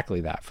is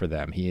exactly that for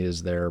them. He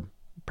is their,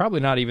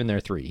 probably not even their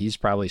 3. He's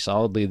probably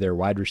solidly their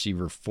wide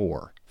receiver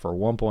 4 for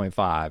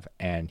 1.5,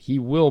 and he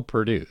will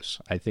produce.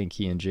 I think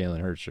he and Jalen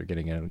Hurts are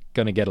going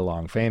to get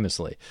along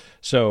famously.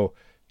 So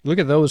look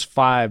at those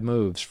 5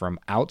 moves from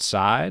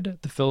outside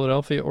the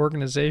Philadelphia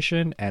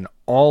organization, and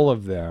all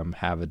of them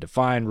have a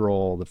defined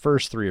role. The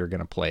first 3 are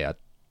going to play a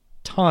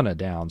ton of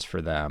downs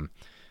for them.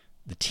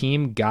 The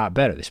team got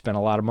better. They spent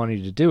a lot of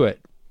money to do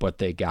it, but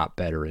they got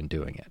better in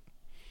doing it.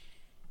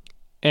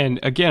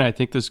 And again, I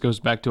think this goes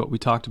back to what we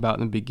talked about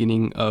in the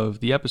beginning of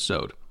the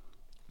episode.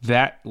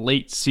 That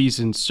late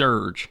season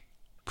surge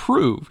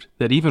proved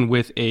that even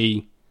with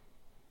a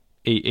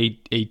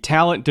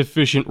talent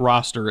deficient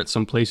roster at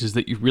some places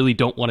that you really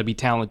don't want to be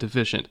talent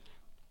deficient,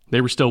 they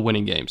were still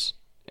winning games,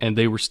 and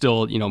they were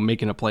still, you know,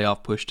 making a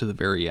playoff push to the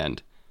very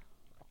end.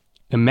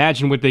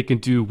 Imagine what they can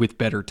do with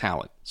better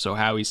talent. So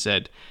Howie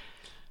said,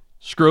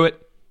 screw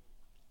it.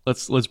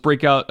 Let's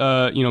break out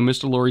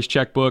Mr. Lurie's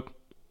checkbook,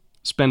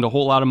 spend a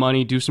whole lot of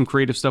money, do some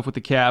creative stuff with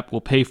the cap. We'll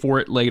pay for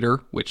it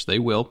later, which they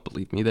will.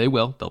 Believe me, they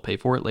will. They'll pay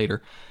for it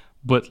later.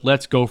 but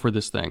let's go for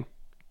this thing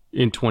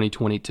in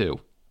 2022.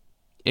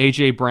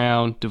 A.J.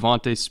 Brown,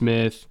 Devontae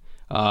Smith,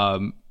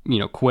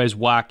 Quez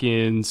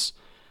Watkins,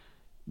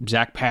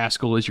 Zach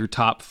Pascal is your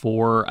top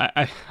 4.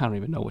 I don't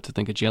even know what to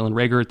think of Jalen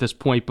Reagor at this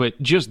point,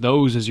 but just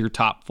those as your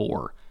top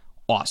 4.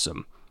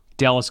 Awesome.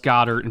 Dallas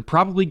Goedert and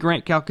probably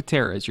Grant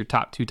Calcaterra as your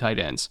top 2 tight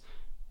ends.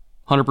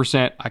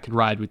 100% I could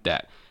ride with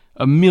that.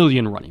 A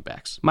million running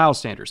backs. Miles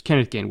Sanders,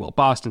 Kenneth Gainwell,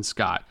 Boston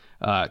Scott,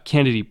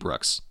 Kennedy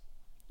Brooks.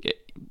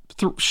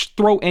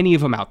 Throw any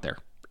of them out there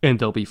and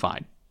they'll be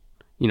fine.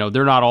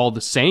 They're not all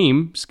the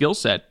same skill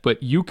set,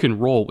 but you can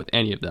roll with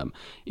any of them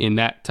in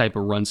that type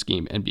of run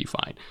scheme and be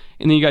fine.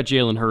 And then you got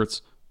Jalen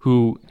Hurts,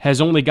 who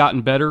has only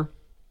gotten better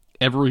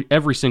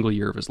every single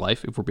year of his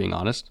life, if we're being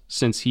honest,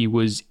 since he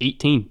was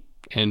 18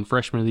 and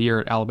freshman of the year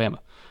at Alabama.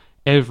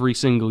 Every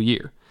single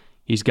year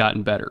he's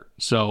gotten better.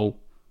 So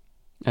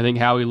I think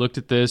Howie looked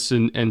at this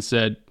and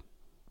said,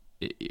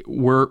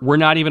 we're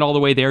not even all the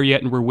way there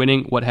yet and we're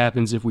winning. What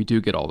happens if we do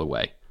get all the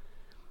way?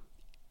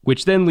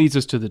 Which then leads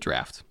us to the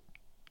draft.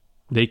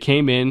 They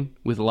came in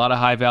with a lot of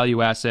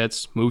high-value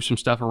assets, moved some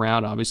stuff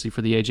around, obviously,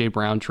 for the A.J.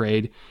 Brown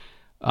trade.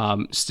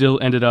 Still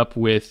ended up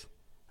with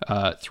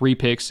 3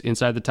 picks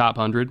inside the top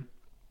 100.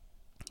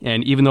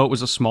 And even though it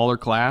was a smaller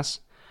class,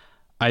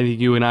 I think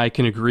you and I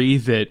can agree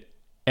that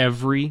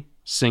every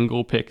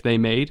single pick they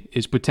made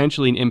is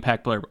potentially an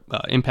impact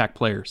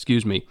player.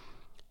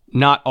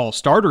 Not all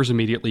starters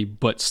immediately,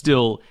 but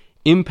still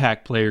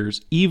impact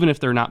players, even if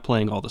they're not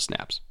playing all the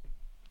snaps.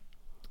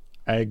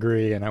 I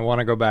agree, and I want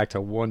to go back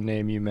to one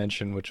name you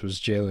mentioned, which was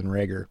Jalen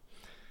Reagor.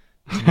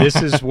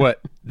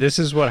 This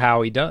is what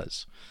Howie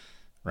does,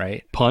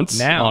 right? Punts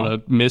now, on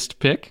a missed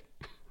pick?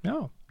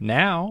 No.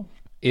 Now,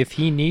 if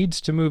he needs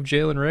to move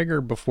Jalen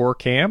Reagor before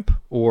camp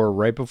or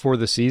right before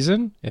the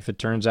season, if it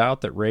turns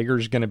out that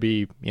Rager's going to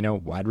be,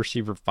 wide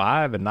receiver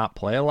 5 and not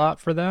play a lot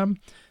for them,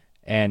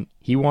 and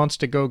he wants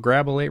to go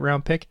grab a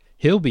late-round pick,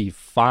 he'll be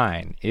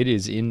fine. It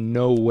is in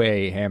no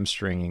way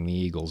hamstringing the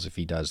Eagles if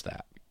he does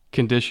that.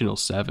 Conditional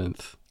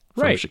 7th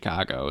from right.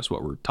 Chicago is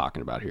what we're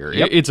talking about here.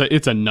 Yep.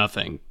 It's a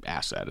nothing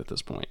asset at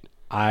this point.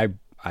 I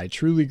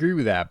truly agree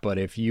with that, but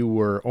if you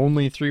were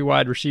only 3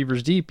 wide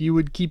receivers deep, you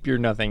would keep your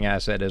nothing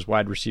asset as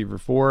wide receiver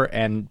 4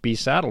 and be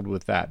saddled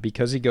with that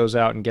because he goes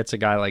out and gets a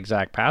guy like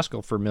Zach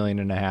Pascal for $1.5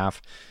 million.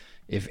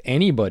 If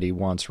anybody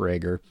wants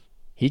Reagor,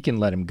 he can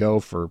let him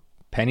go for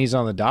pennies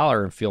on the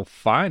dollar and feel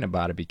fine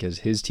about it because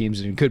his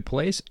team's in a good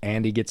place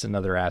and he gets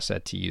another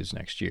asset to use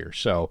next year.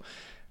 So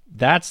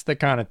that's the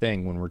kind of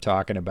thing when we're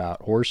talking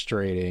about horse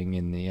trading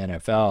in the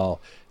NFL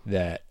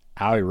that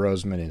Howie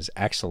Roseman is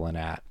excellent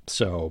at.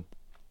 So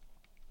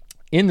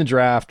in the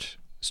draft,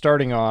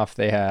 starting off,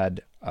 they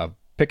had a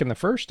pick in the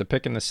first, a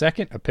pick in the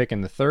second, a pick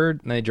in the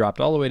third, and they dropped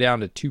all the way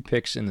down to 2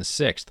 picks in the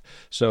 6th.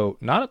 So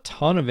not a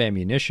ton of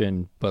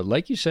ammunition, but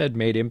like you said,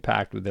 made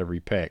impact with every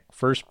pick.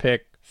 First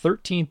pick,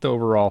 13th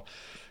overall.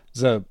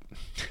 There's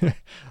a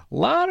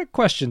lot of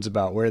questions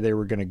about where they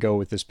were going to go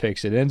with this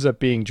pick. It ends up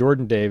being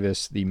Jordan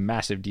Davis, the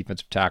massive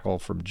defensive tackle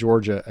from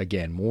Georgia.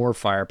 Again, more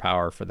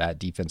firepower for that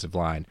defensive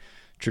line.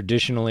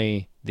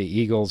 Traditionally, the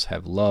Eagles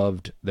have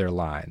loved their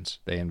lines.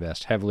 They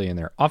invest heavily in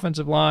their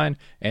offensive line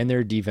and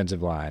their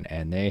defensive line,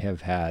 and they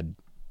have had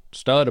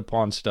stud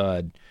upon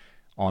stud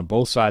on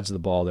both sides of the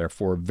ball there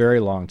for a very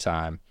long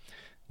time.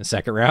 The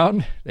second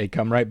round, they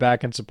come right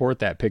back and support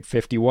that. Pick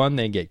 51,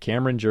 they get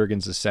Cameron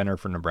Jurgens, the center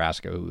for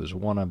Nebraska, who is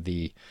one of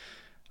the,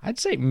 I'd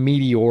say,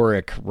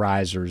 meteoric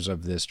risers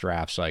of this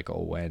draft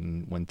cycle.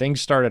 When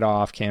things started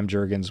off, Cam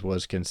Jurgens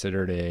was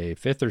considered a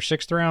 5th or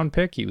 6th round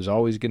pick. He was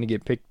always going to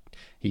get picked.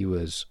 He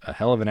was a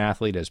hell of an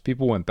athlete. As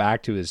people went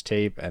back to his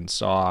tape and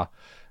saw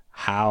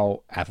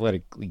how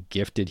athletically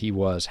gifted he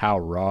was, how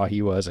raw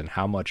he was, and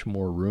how much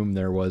more room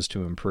there was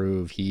to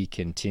improve, he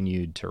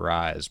continued to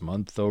rise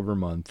month over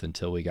month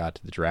until we got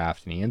to the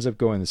draft, and he ends up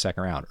going the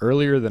second round.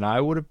 Earlier than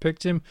I would have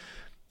picked him,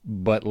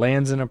 but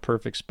lands in a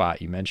perfect spot.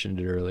 You mentioned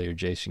it earlier.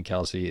 Jason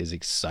Kelce is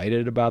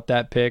excited about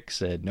that pick,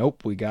 said,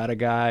 nope, we got a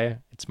guy.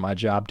 It's my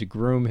job to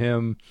groom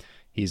him.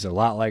 He's a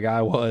lot like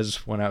I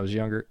was when I was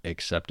younger,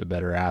 except a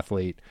better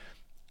athlete.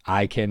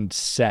 I can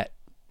set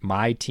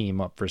my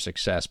team up for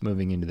success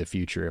moving into the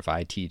future if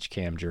I teach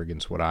Cam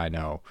Jurgens what I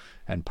know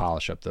and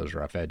polish up those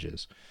rough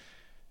edges.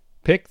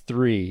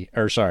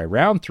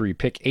 Round 3,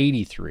 pick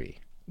 83,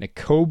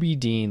 Nakobe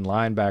Dean,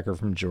 linebacker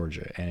from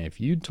Georgia. And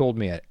if you told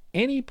me at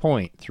any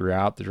point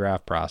throughout the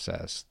draft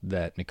process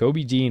that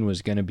Nakobe Dean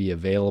was going to be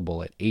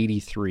available at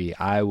 83,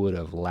 I would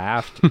have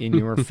laughed in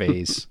your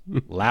face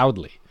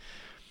loudly.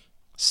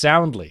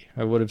 Soundly,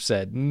 I would have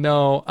said,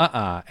 no,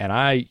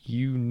 And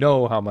you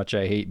know how much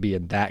I hate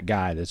being that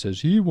guy that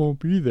says he won't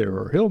be there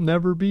or he'll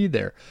never be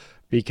there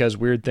because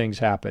weird things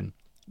happen.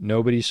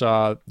 Nobody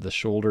saw the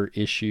shoulder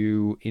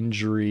issue,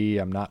 injury.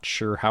 I'm not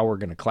sure how we're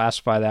going to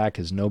classify that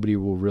because nobody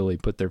will really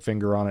put their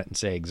finger on it and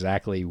say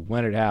exactly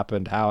when it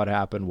happened, how it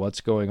happened,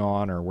 what's going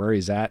on, or where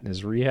he's at in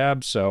his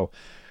rehab. So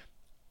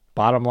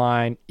Bottom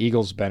line,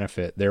 Eagles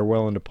benefit. They're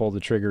willing to pull the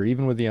trigger,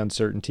 even with the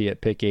uncertainty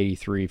at pick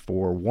 83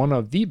 for one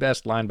of the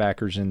best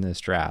linebackers in this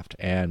draft.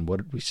 And what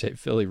did we say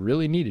Philly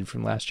really needed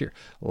from last year?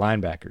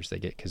 Linebackers. They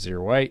get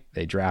Kazir White.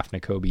 They draft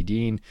Nakobe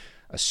Dean,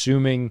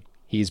 assuming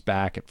he's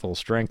back at full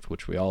strength,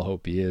 which we all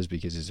hope he is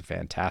because he's a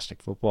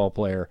fantastic football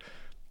player.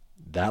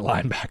 That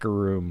linebacker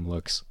room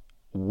looks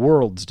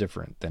worlds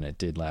different than it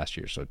did last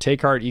year. So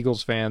take heart,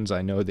 Eagles fans.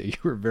 I know that you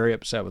were very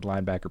upset with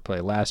linebacker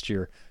play last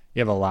year. You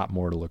have a lot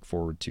more to look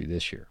forward to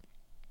this year.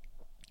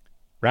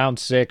 Round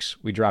 6,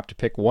 we dropped to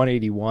pick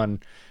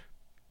 181,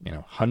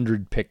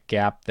 100 pick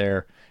gap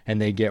there, and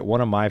they get one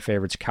of my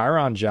favorites,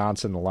 Kyron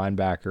Johnson, the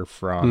linebacker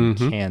from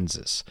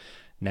Kansas.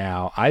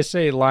 Now, I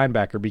say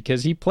linebacker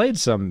because he played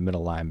some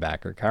middle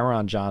linebacker.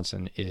 Kyron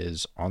Johnson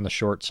is on the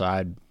short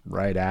side,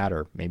 right at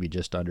or maybe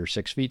just under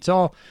 6 feet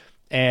tall,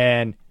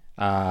 and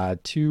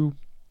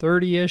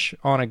 230-ish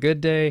on a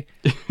good day.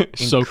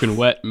 Soaking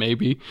wet,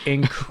 maybe.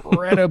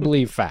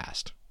 Incredibly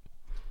fast.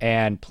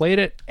 And played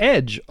at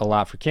edge a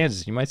lot for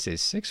Kansas. You might say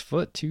 6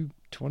 foot,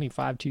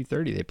 225,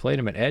 230. They played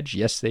him at edge?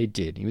 Yes, they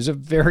did. He was a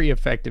very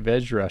effective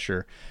edge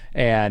rusher.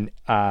 And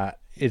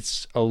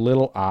it's a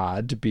little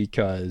odd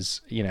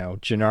because,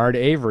 Jannard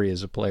Avery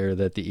is a player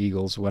that the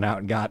Eagles went out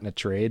and got in a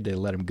trade. They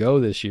let him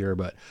go this year.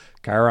 But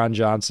Kyron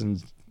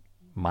Johnson,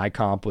 my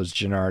comp was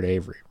Jannard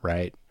Avery,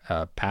 right?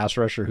 A pass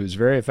rusher who's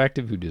very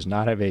effective, who does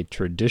not have a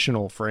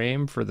traditional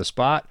frame for the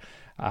spot.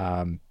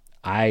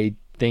 I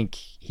think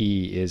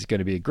he is going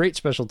to be a great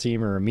special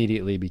teamer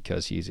immediately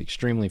because he's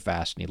extremely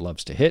fast and he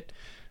loves to hit.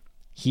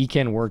 He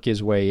can work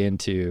his way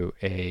into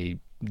a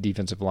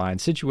defensive line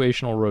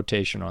situational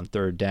rotation on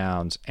third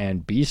downs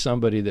and be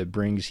somebody that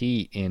brings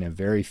heat in a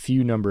very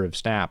few number of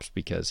snaps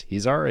because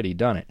he's already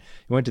done it.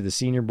 He went to the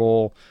Senior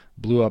Bowl,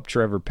 blew up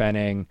Trevor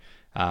Penning,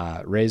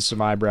 raised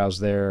some eyebrows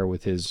there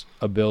with his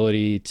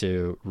ability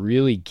to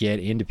really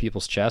get into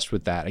people's chest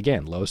with that.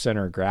 Again, low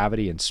center of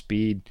gravity and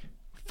speed.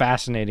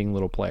 Fascinating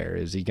little player.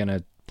 Is he going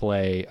to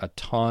play a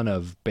ton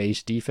of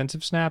base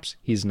defensive snaps?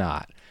 He's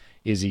not.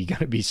 Is he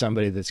going to be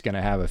somebody that's going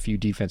to have a few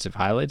defensive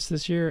highlights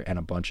this year and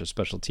a bunch of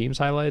special teams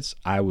highlights?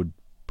 I would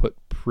put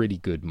pretty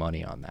good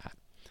money on that.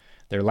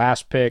 Their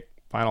last pick,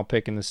 final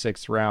pick in the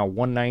 6th round,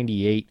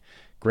 198,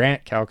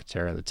 Grant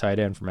Calcaterra, the tight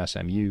end from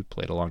SMU,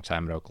 played a long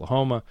time at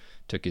Oklahoma,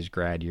 took his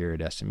grad year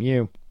at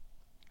SMU.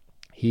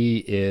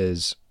 He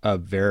is a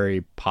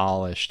very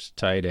polished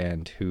tight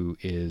end who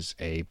is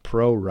a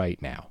pro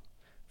right now.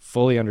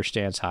 Fully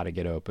understands how to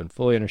get open,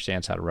 fully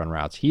understands how to run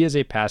routes. He is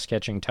a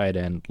pass-catching tight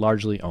end,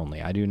 largely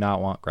only. I do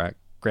not want Grant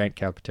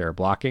Calcaterra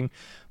blocking,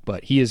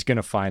 but he is going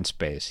to find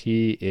space.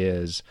 He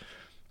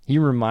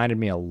reminded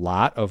me a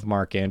lot of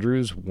Mark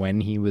Andrews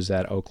when he was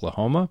at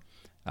Oklahoma.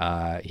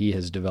 He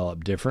has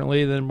developed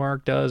differently than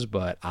Mark does,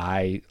 but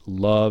I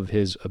love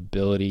his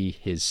ability,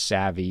 his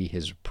savvy,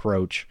 his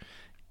approach.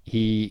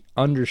 He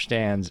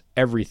understands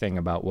everything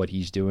about what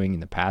he's doing in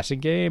the passing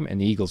game,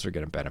 and the Eagles are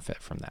going to benefit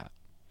from that.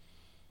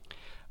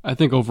 I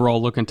think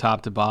overall, looking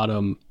top to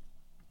bottom,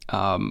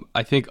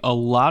 I think a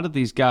lot of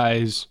these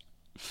guys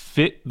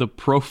fit the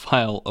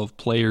profile of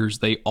players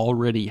they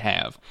already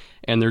have,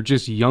 and they're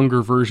just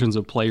younger versions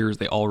of players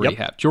they already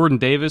have. Jordan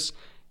Davis,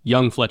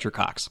 young Fletcher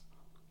Cox.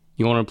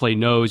 You want to play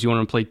nose, you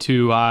want to play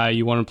 2-eye,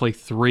 you want to play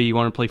 3, you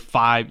want to play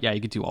 5. Yeah,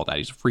 you can do all that.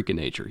 He's a freak of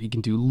nature. He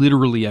can do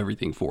literally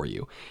everything for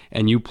you.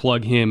 And you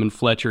plug him and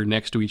Fletcher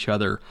next to each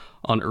other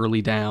on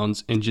early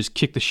downs and just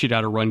kick the shit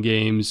out of run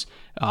games.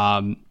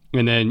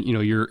 And then,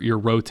 you're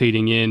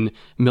rotating in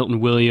Milton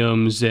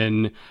Williams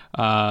and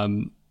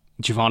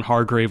Javon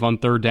Hargrave on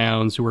third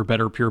downs, who are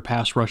better pure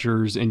pass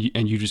rushers, and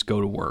you just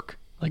go to work.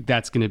 Like,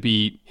 that's going to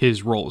be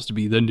his roles, to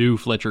be the new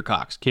Fletcher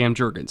Cox. Cam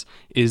Jurgens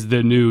is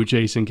the new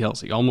Jason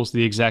Kelce, almost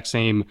the exact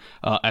same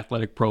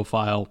athletic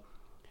profile.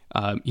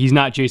 He's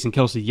not Jason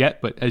Kelce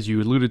yet, but as you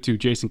alluded to,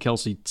 Jason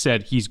Kelce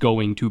said he's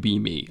going to be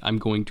me. I'm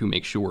going to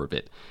make sure of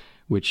it,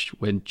 which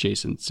when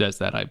Jason says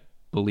that, I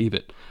believe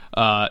it.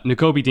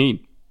 Nakobe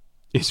Dean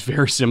is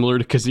very similar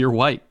to Kazir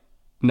White.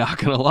 Not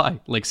gonna lie,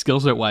 like skill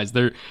set wise,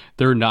 they're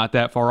not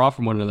that far off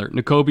from one another.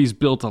 Nakobe's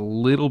built a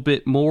little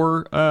bit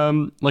more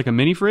like a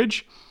mini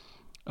fridge,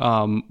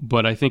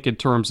 but I think in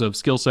terms of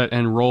skill set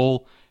and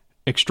role,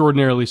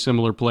 extraordinarily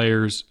similar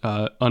players.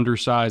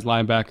 Undersized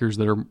linebackers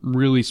that are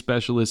really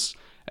specialists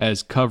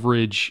as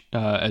coverage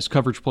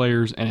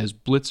players and as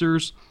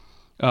blitzers.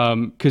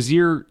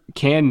 Kazir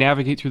can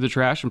navigate through the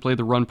trash and play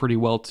the run pretty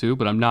well too,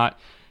 but I'm not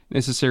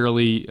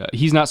necessarily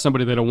he's not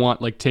somebody that I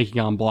want like taking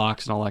on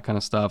blocks and all that kind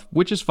of stuff,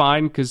 which is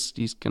fine because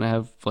he's gonna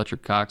have Fletcher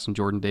Cox and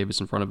Jordan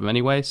Davis in front of him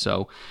anyway,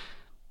 so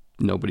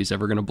nobody's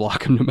ever gonna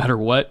block him no matter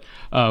what.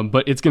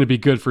 But it's gonna be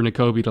good for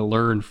Nakobe to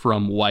learn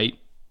from White,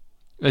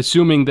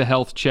 assuming the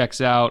health checks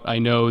out. I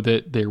know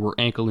that there were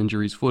ankle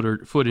injuries,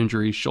 foot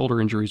injuries,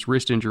 shoulder injuries,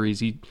 wrist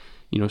injuries. He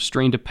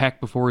strained a pec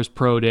before his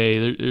pro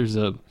day.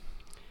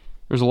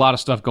 There's a lot of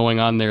stuff going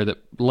on there that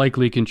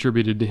likely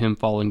contributed to him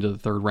falling to the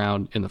third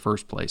round in the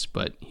first place,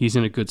 but he's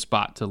in a good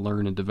spot to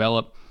learn and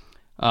develop.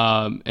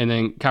 And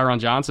then Kyron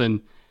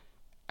Johnson,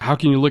 how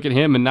can you look at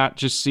him and not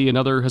just see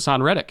another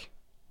Hassan Reddick?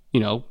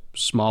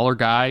 smaller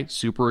guy,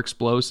 super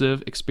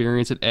explosive,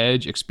 experience at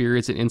edge,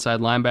 experience at inside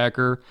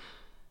linebacker.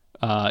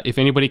 If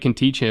anybody can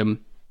teach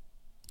him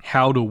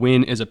how to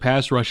win as a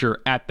pass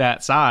rusher at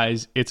that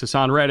size, it's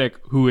Hassan Reddick,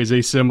 who is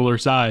a similar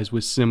size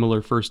with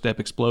similar first step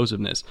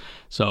explosiveness.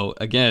 So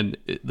again,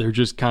 they're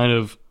just kind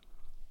of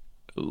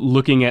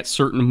looking at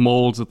certain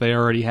molds that they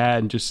already had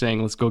and just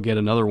saying, let's go get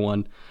another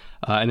one.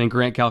 And then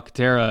Grant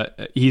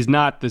Calcaterra, he's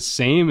not the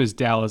same as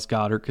Dallas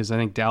Goedert, because I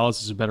think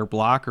Dallas is a better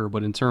blocker,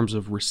 but in terms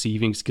of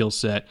receiving skill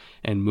set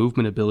and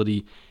movement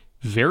ability,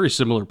 very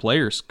similar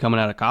players coming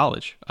out of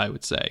college, I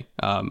would say.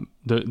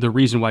 The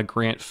reason why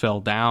Grant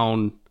fell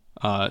down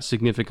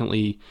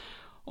significantly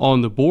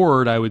on the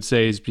board, I would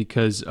say, is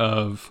because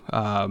of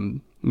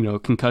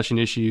concussion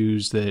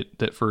issues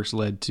that first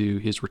led to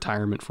his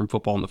retirement from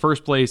football in the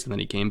first place, and then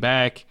he came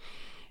back.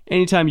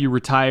 Anytime you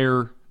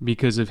retire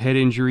because of head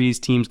injuries,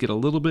 teams get a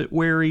little bit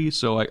wary,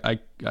 so I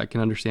can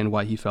understand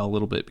why he fell a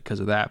little bit because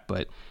of that.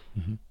 But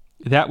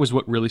that was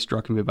what really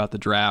struck me about the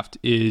draft,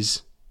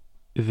 is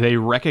they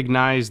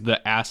recognized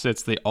the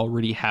assets they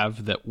already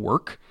have that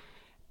work,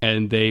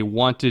 and they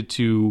wanted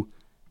to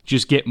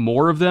just get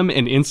more of them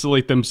and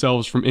insulate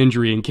themselves from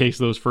injury in case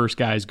those first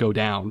guys go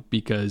down,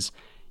 because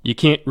you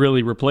can't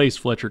really replace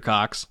Fletcher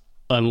Cox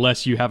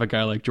unless you have a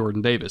guy like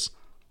Jordan Davis.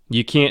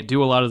 You can't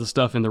do a lot of the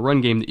stuff in the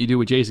run game that you do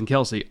with Jason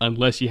Kelce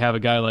unless you have a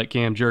guy like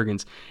Cam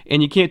Jurgens.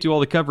 And you can't do all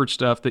the coverage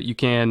stuff that you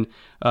can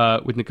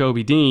with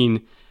Nakobe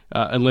Dean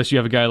unless you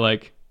have a guy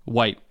like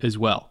White as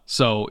well.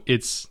 So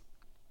it's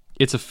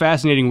a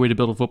fascinating way to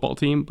build a football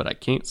team, but I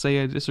can't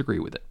say I disagree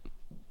with it.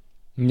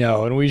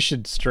 No, and we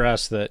should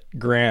stress that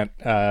Grant,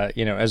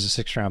 as a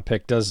sixth-round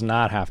pick, does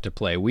not have to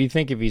play. We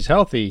think if he's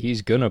healthy,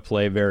 he's going to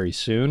play very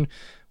soon,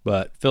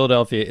 but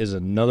Philadelphia is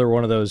another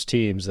one of those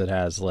teams that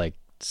has like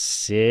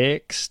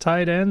 6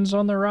 tight ends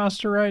on their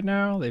roster right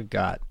now. They've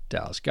got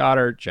Dallas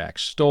Goedert, Jack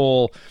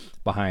Stoll.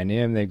 Behind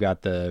him, they've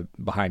got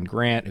behind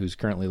Grant, who's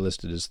currently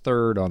listed as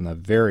third on the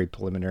very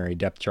preliminary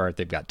depth chart.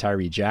 They've got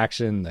Tyree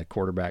Jackson, the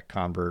quarterback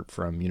convert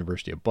from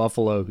University of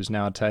Buffalo, who's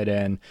now a tight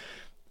end.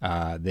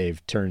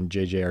 They've turned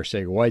J.J.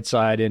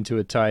 Arcega-Whiteside into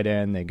a tight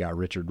end. They got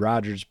Richard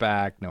Rodgers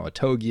back, Noah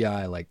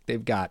Togiai.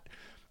 They've got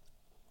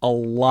a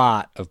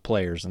lot of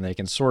players, and they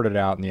can sort it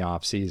out in the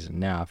offseason.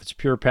 Now, if it's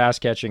pure pass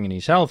catching and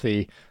he's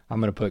healthy, I'm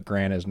going to put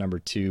Grant as number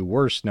 2,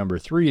 worst number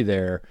 3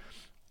 there.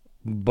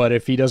 But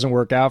if he doesn't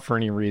work out for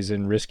any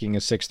reason, risking a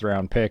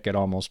 6th-round pick at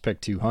almost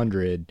pick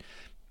 200,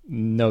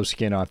 no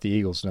skin off the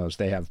Eagles' nose.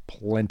 They have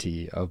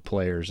plenty of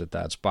players at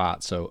that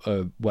spot.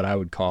 So what I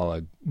would call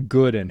a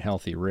good and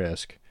healthy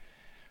risk.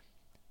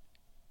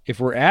 If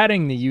we're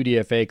adding the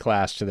UDFA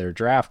class to their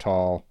draft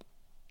haul,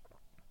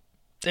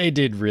 they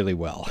did really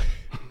well.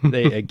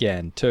 They,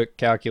 again, took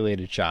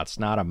calculated shots.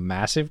 Not a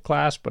massive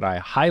class, but I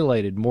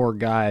highlighted more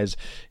guys.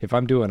 If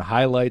I'm doing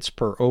highlights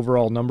per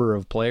overall number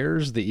of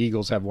players, the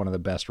Eagles have one of the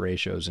best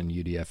ratios in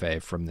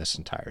UDFA from this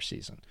entire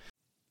season.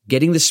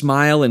 Getting the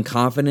smile and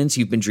confidence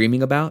you've been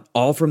dreaming about,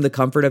 all from the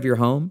comfort of your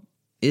home,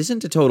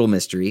 isn't a total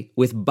mystery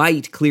with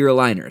Byte clear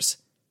aligners.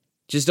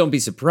 Just don't be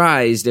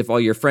surprised if all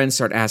your friends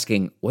start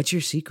asking, "What's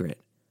your secret?"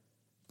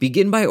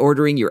 Begin by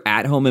ordering your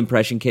at-home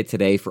impression kit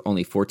today for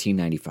only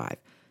 $14.95.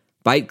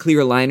 Byte clear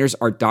aligners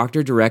are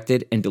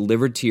doctor-directed and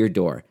delivered to your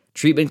door.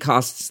 Treatment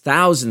costs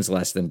thousands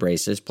less than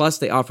braces, plus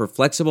they offer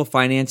flexible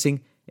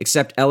financing,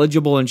 accept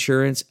eligible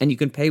insurance, and you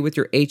can pay with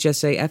your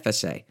HSA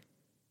FSA.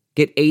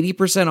 Get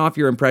 80% off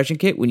your impression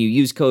kit when you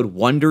use code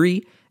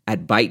WONDERY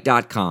at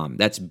Byte.com.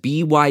 That's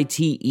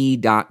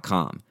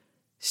BYTE.com.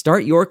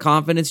 Start your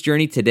confidence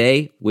journey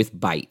today with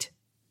Byte.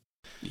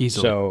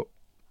 Easily. So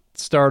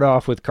start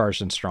off with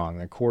Carson Strong,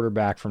 the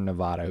quarterback from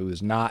Nevada, who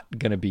is not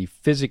going to be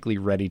physically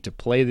ready to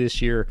play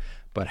this year,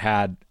 but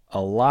had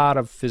a lot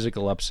of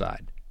physical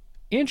upside.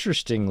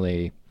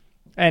 Interestingly,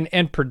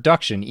 and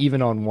production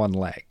even on one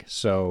leg.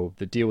 So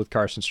the deal with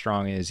Carson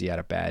Strong is he had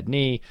a bad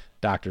knee.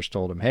 Doctors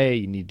told him, hey,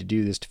 you need to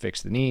do this to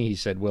fix the knee. He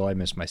said, will I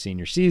miss my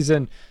senior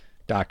season?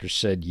 Doctors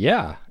said,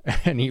 yeah.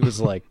 And he was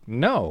like,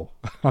 no,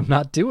 I'm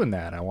not doing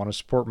that. I want to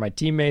support my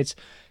teammates.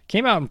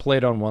 Came out and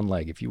played on one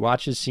leg. If you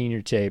watch his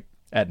senior tape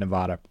at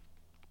Nevada,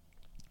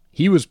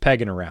 he was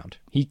pegging around.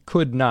 He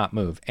could not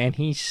move, and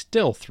he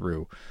still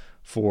threw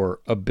for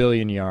 1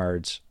 billion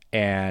yards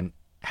and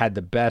had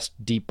the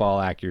best deep ball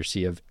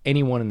accuracy of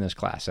anyone in this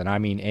class, and I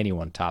mean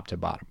anyone top to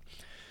bottom.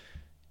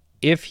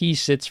 If he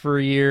sits for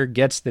a year,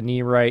 gets the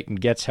knee right,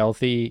 and gets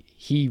healthy,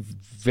 he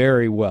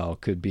very well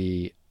could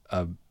be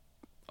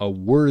a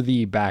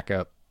worthy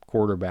backup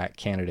quarterback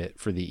candidate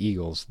for the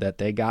Eagles that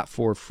they got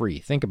for free.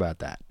 Think about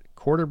that.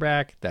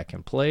 Quarterback that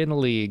can play in the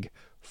league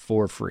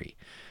for free.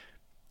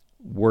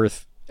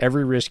 Worth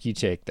every risk you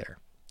take there.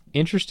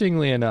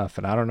 Interestingly enough,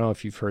 and I don't know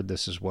if you've heard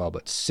this as well,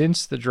 but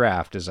since the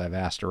draft, as I've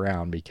asked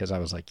around, because I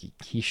was like,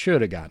 he should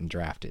have gotten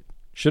drafted.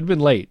 Should have been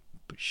late,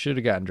 but should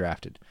have gotten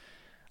drafted.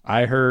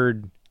 I've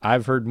heard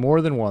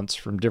more than once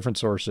from different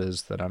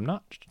sources that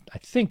I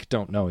think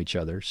don't know each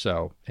other,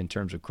 so in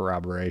terms of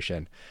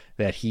corroboration,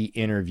 that he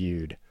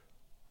interviewed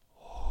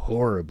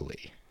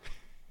horribly.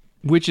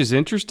 Which is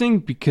interesting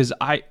because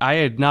I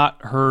had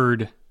not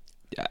heard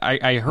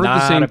I heard Not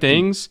the same a peep.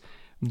 things,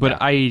 but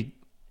Yeah.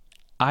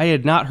 I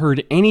had not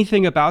heard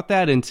anything about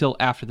that until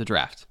after the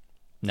draft.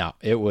 No,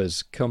 it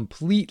was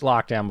complete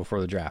lockdown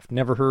before the draft.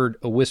 Never heard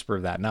a whisper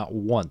of that, not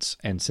once.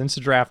 And since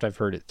the draft, I've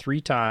heard it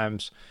 3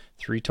 times,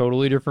 3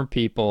 totally different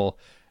people,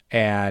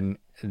 and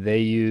they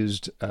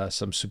used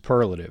some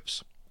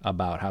superlatives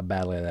about how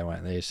badly that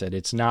went. They said,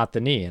 it's not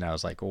the knee. And I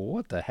was like, well,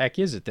 what the heck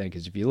is it then?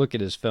 Because if you look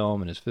at his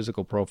film and his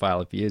physical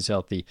profile, if he is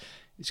healthy,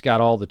 he's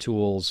got all the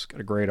tools,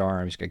 got a great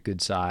arm, he's got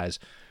good size.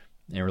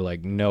 And they were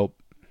like, nope.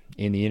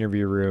 In the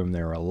interview room,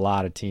 there were a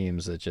lot of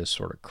teams that just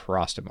sort of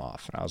crossed him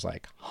off. And I was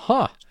like,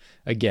 huh.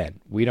 Again,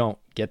 we don't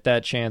get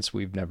that chance.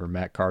 We've never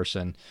met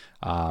Carson.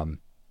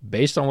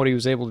 Based on what he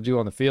was able to do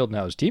on the field and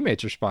how his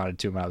teammates responded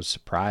to him, I was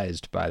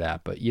surprised by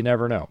that. But you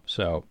never know.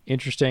 So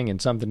interesting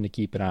and something to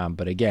keep an eye on.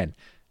 But again,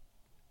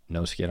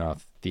 no skin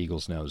off the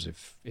Eagles' nose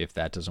if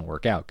that doesn't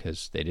work out,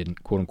 because they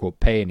didn't, quote-unquote,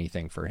 pay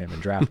anything for him in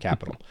draft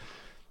capital.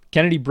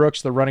 Kennedy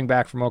Brooks, the running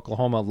back from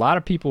Oklahoma, a lot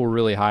of people were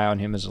really high on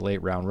him as a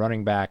late-round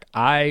running back.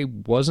 I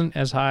wasn't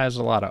as high as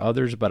a lot of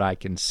others, but I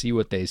can see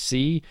what they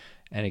see.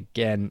 And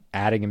again,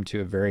 adding him to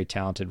a very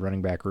talented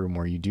running back room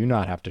where you do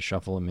not have to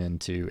shuffle him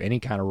into any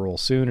kind of role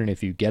soon. And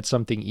if you get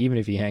something, even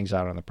if he hangs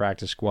out on the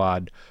practice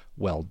squad,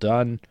 well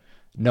done.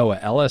 Noah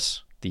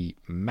Ellis, the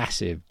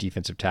massive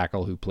defensive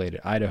tackle who played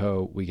at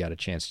Idaho, we got a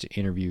chance to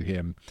interview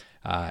him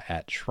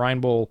at Shrine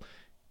Bowl.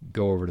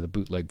 Go over to the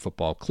Bootleg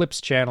Football Clips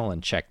channel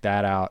and check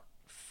that out.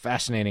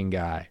 Fascinating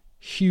guy.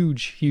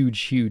 Huge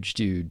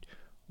dude.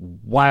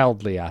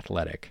 Wildly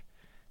athletic.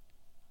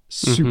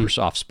 Super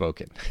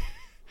soft-spoken.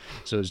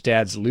 So his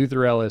dad's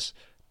Luther Ellis,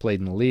 played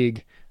in the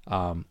league,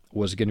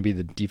 was going to be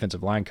the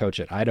defensive line coach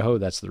at Idaho.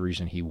 That's the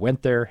reason he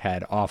went there.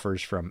 Had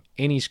offers from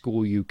any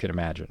school you could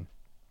imagine.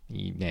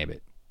 You name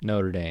it.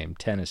 Notre Dame,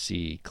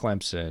 Tennessee,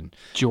 Clemson.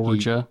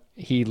 Georgia.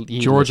 He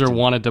Georgia listed-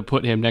 wanted to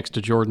put him next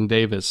to Jordan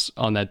Davis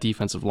on that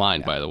defensive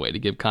line, by the way, to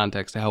give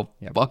context to how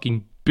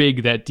fucking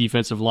big that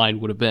defensive line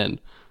would have been.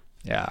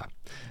 Yeah.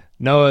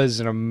 Noah's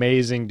an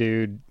amazing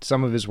dude.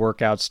 Some of his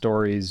workout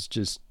stories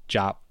just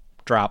drop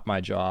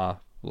my jaw.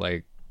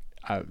 Like,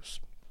 I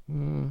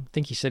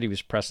think he said he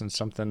was pressing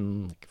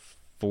something like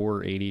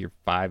 480 or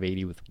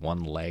 580 with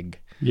one leg.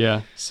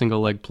 Yeah,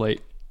 single leg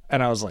plate.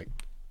 And I was like,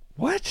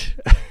 what?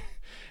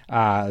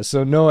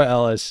 So Noah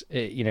Ellis,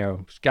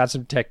 he's got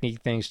some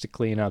technique things to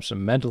clean up,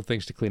 some mental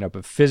things to clean up,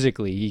 but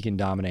physically he can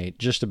dominate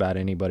just about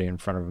anybody in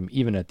front of him,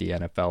 even at the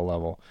NFL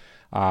level.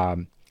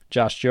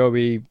 Josh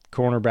Jobe,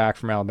 cornerback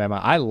from Alabama,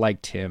 I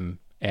liked him,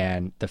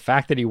 and the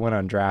fact that he went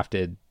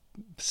undrafted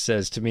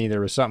says to me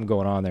there was something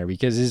going on there,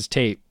 because his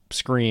tape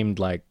screamed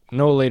like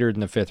no later than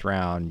the 5th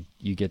round,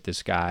 you get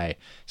this guy.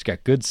 He's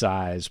got good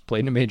size,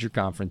 played in a major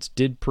conference,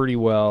 did pretty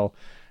well,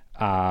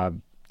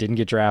 didn't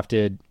get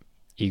drafted.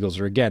 Eagles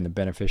are, again, the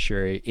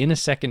beneficiary in a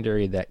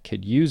secondary that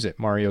could use it.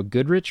 Mario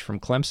Goodrich from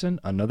Clemson,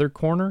 another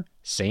corner,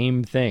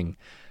 same thing.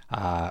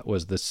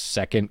 Was the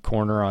second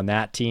corner on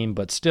that team,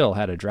 but still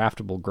had a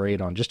draftable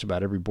grade on just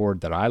about every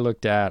board that I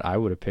looked at. I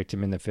would have picked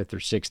him in the 5th or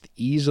 6th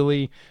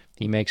easily.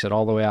 He makes it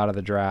all the way out of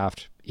the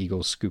draft.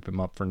 Eagles scoop him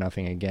up for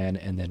nothing again.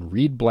 And then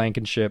Reed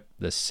Blankenship,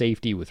 the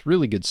safety with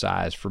really good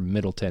size from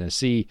Middle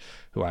Tennessee,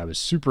 who I was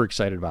super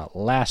excited about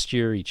last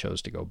year. He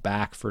chose to go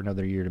back for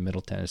another year to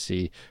Middle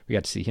Tennessee. We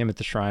got to see him at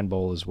the Shrine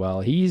Bowl as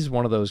well. He's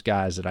one of those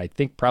guys that I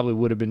think probably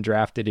would have been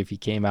drafted if he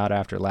came out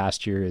after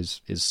last year.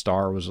 His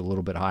star was a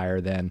little bit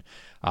higher then.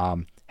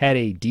 Had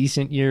a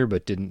decent year,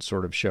 but didn't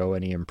sort of show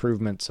any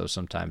improvement. So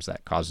sometimes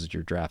that causes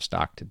your draft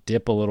stock to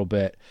dip a little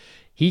bit.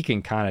 He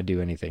can kind of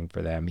do anything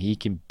for them. He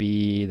can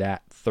be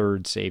that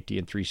third safety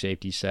in 3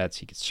 safety sets.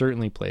 He could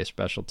certainly play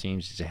special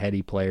teams. He's a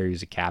heady player.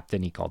 He's a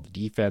captain. He called the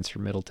defense for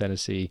Middle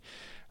Tennessee.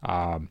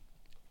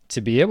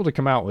 To be able to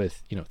come out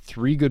with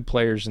 3 good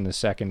players in the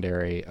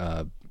secondary,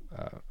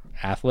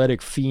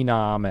 athletic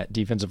phenom at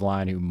defensive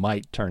line who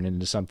might turn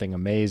into something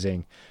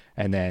amazing,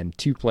 and then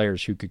 2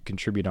 players who could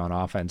contribute on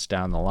offense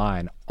down the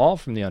line, all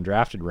from the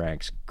undrafted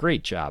ranks.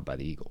 Great job by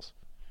the Eagles.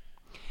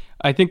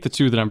 I think the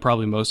 2 that I'm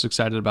probably most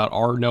excited about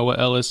are Noah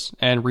Ellis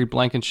and Reed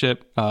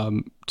Blankenship,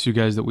 2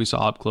 guys that we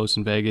saw up close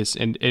in Vegas.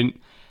 And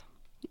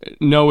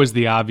Noah's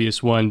the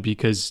obvious one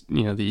because,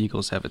 the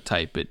Eagles have a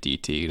type at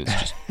DT, and it's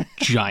just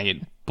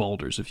giant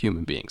boulders of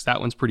human beings. That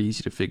one's pretty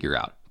easy to figure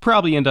out.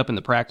 Probably end up in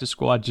the practice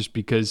squad just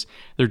because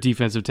their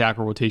defensive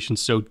tackle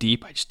rotation's so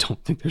deep. I just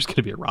don't think there's going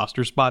to be a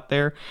roster spot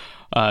there.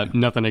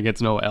 Nothing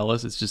against Noah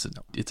Ellis. It's just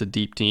it's a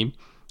deep team.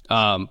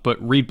 But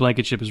Reed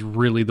Blankenship is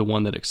really the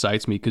one that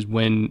excites me because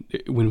when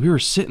we were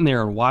sitting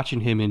there and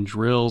watching him in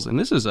drills, and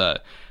this is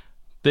a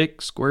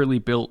thick, squarely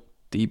built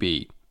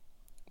DB,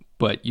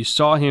 but you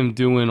saw him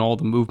doing all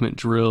the movement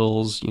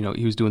drills.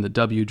 He was doing the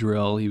W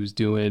drill. He was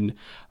doing,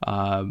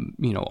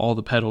 all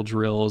the pedal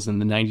drills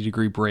and the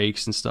 90-degree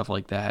breaks and stuff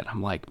like that.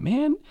 I'm like,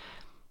 man,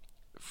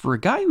 for a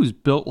guy who's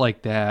built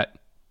like that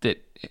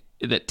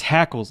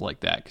tackles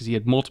like that, because he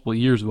had multiple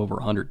years of over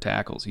 100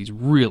 tackles, he's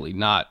really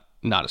not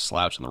a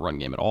slouch in the run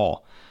game at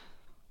all.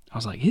 I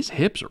was like, his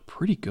hips are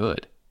pretty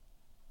good.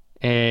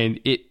 And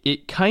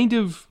it kind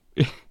of,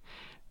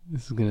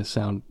 this is going to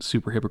sound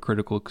super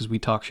hypocritical because we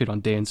talk shit on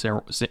Dan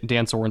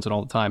Sorensen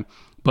all the time.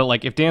 But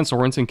like, if Dan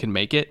Sorensen can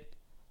make it,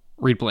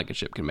 Reed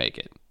Blankenship can make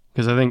it.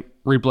 Because I think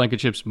Reed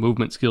Blankenship's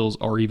movement skills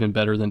are even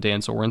better than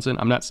Dan Sorensen.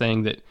 I'm not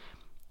saying that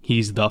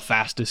he's the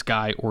fastest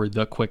guy or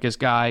the quickest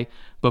guy,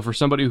 but for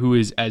somebody who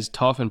is as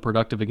tough and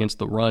productive against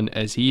the run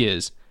as he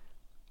is,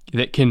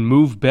 that can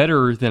move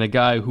better than a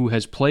guy who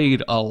has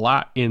played a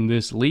lot in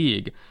this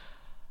league,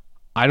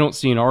 I don't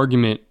see an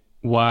argument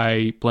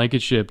why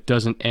Blankenship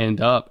doesn't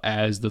end up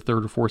as the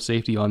third or fourth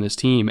safety on this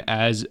team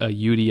as a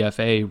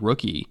UDFA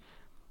rookie,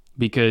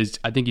 because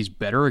I think he's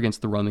better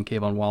against the run than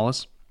Kayvon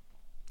Wallace.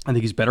 I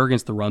think he's better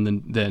against the run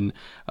than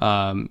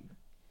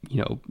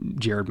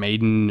Jared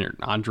Maiden or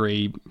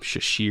Andre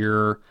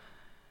Shashir.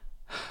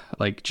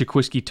 Like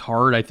Jaquiski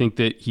Tart, I think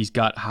that he's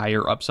got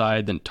higher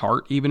upside than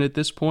Tart even at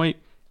this point.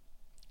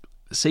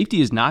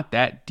 Safety is not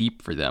that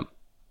deep for them.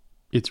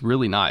 It's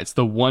really not. It's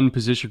the one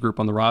position group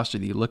on the roster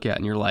that you look at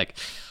and you're like,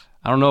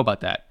 I don't know about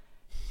that.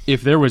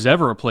 If there was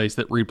ever a place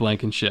that Reed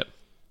Blankenship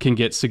can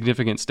get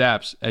significant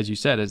steps, as you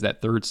said, as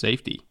that third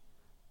safety,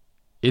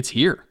 it's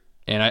here.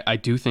 And I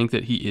do think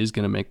that he is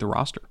going to make the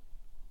roster.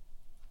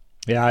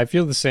 Yeah, I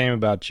feel the same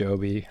about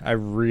Joby. I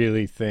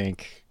really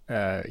think,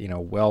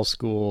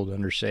 well-schooled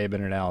under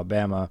Saban at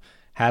Alabama,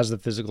 has the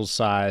physical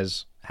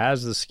size,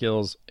 has the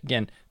skills.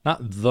 Again, not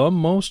the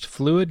most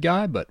fluid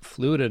guy, but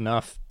fluid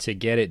enough to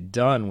get it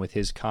done with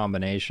his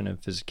combination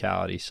of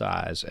physicality,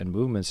 size, and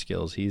movement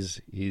skills.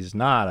 He's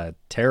not a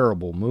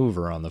terrible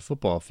mover on the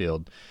football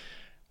field.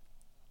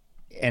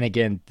 And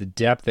again, the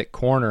depth at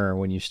corner,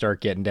 when you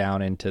start getting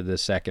down into the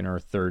second or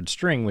third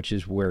string, which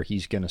is where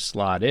he's going to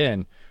slot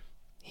in,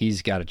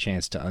 he's got a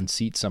chance to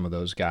unseat some of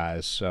those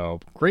guys.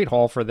 So great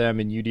haul for them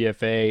in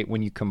UDFA.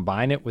 When you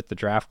combine it with the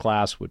draft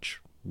class,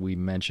 which we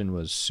mentioned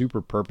was super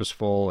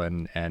purposeful,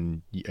 and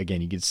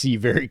again, you can see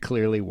very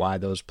clearly why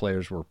those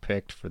players were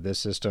picked for this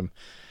system.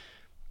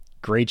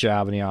 Great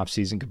job in the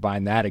offseason.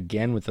 Combine that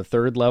again with the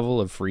third level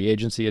of free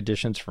agency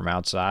additions from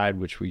outside,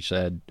 which we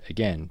said,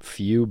 again,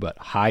 few but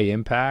high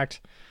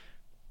impact.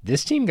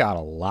 This team got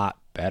a lot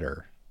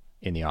better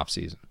in the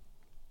offseason.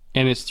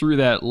 And it's through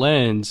that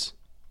lens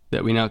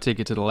that we now take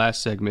it to the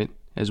last segment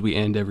as we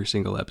end every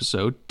single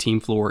episode, team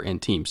floor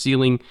and team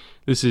ceiling.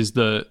 This is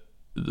the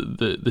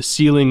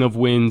ceiling of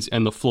wins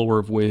and the floor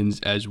of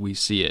wins as we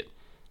see it.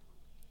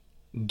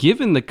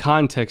 Given the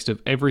context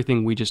of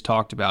everything we just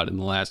talked about in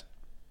the last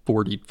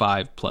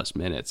 45 plus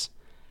minutes,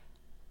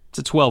 it's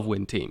a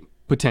 12-win team,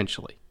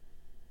 potentially.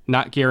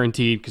 Not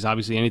guaranteed, because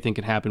obviously anything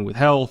can happen with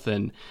health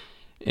and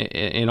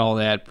all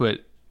that,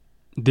 but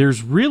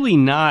there's really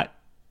not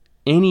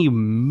any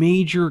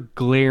major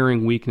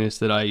glaring weakness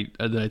that I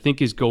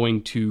think is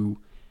going to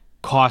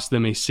cost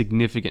them a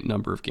significant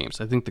number of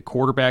games. I think the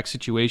quarterback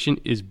situation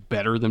is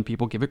better than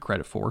people give it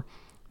credit for.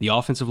 The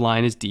offensive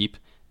line is deep.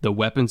 The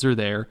weapons are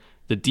there.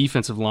 The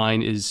defensive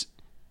line is,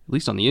 at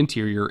least on the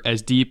interior,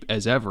 as deep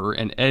as ever,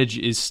 and edge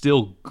is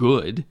still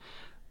good.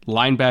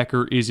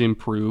 Linebacker is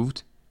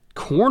improved.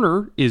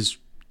 Corner is,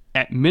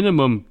 at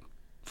minimum,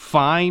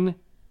 fine,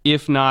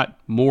 if not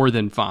more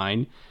than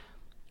fine.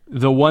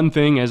 The one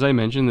thing, as I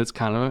mentioned, that's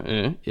kind of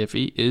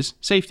iffy is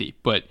safety.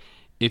 But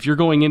if you're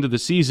going into the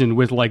season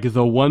with like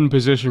the one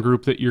position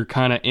group that you're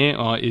kind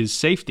of is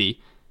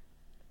safety,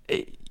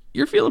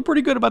 you're feeling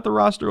pretty good about the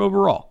roster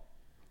overall.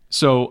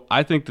 So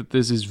I think that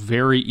this is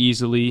very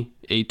easily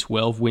a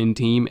 12-win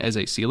team as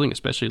a ceiling,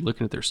 especially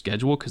looking at their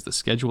schedule, because the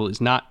schedule is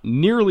not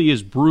nearly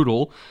as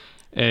brutal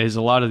as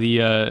a lot of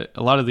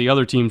the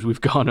other teams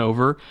we've gone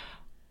over.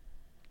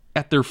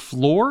 At their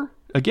floor,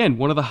 again,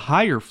 one of the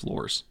higher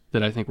floors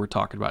that I think we're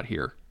talking about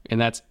here,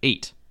 and that's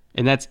 8.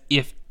 And that's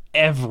if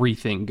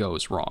everything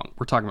goes wrong.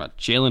 We're talking about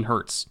Jalen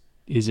Hurts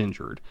is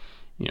injured.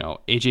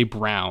 A.J.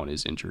 Brown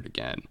is injured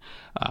again.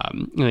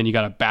 And then you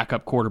got a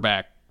backup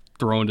quarterback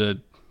thrown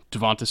to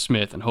Devonta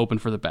Smith and hoping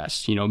for the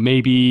best.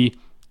 Maybe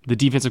the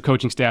defensive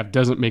coaching staff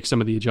doesn't make some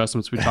of the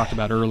adjustments we talked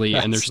about early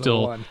and they're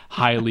still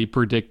highly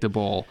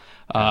predictable.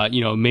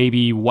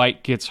 Maybe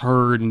White gets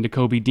hurt and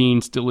Nakobe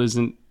Dean still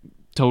isn't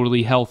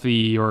totally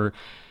healthy, or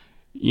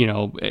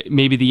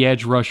maybe the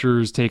edge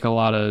rushers take a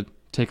lot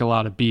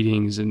of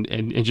beatings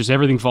and just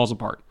everything falls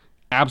apart.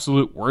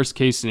 Absolute worst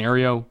case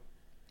scenario,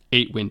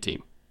 8-win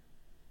team.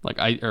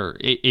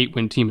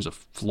 8-win team is a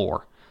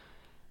floor,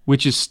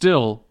 which is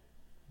still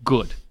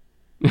good.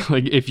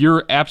 Like, if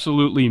you're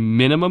absolutely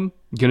minimum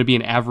going to be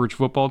an average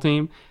football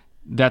team,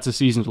 that's a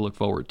season to look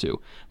forward to.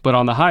 But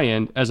on the high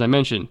end, as I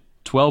mentioned,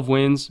 12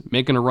 wins,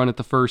 making a run at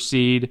the first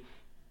seed,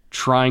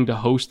 trying to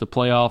host the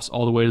playoffs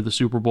all the way to the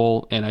Super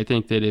Bowl. And I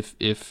think that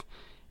if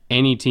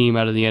any team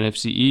out of the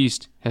NFC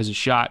East has a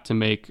shot to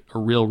make a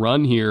real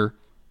run here,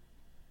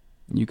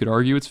 you could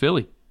argue it's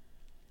Philly.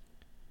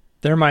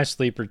 They're my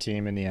sleeper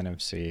team in the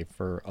NFC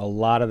for a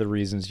lot of the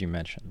reasons you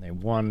mentioned. They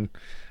won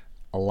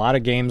a lot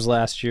of games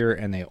last year,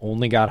 and they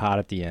only got hot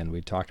at the end. We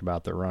talked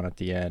about the run at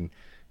the end,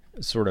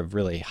 sort of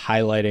really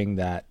highlighting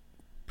that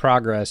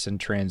progress and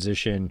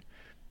transition.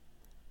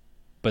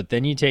 But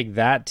then you take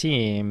that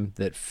team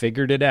that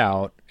figured it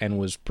out and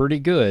was pretty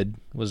good,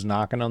 was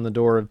knocking on the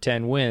door of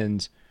 10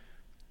 wins,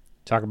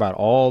 Talk about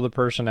all the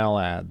personnel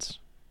adds,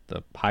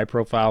 the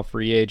high-profile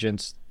free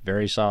agents,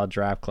 very solid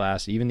draft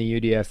class, even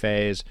the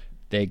UDFAs,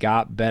 they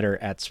got better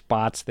at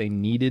spots they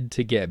needed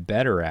to get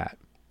better at.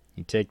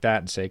 You take that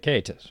and say,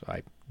 okay,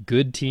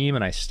 good team,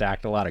 and I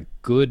stacked a lot of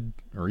good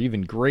or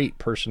even great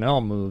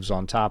personnel moves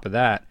on top of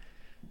that.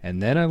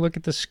 And then I look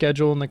at the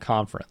schedule in the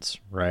conference,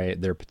 right?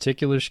 Their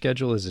particular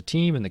schedule as a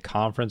team and the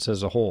conference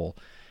as a whole.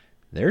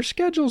 Their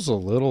schedule's a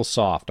little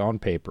soft on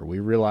paper. We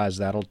realize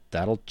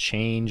that'll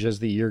change as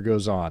the year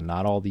goes on.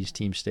 Not all these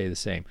teams stay the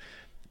same.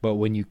 But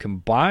when you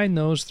combine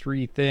those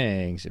three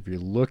things, if you're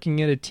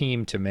looking at a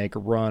team to make a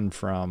run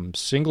from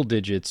single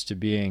digits to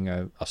being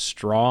a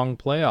strong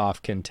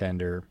playoff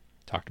contender,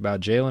 talked about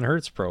Jalen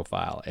Hurts'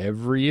 profile.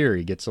 Every year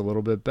he gets a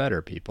little bit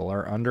better. People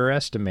are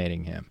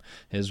underestimating him.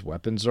 His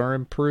weapons are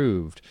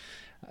improved.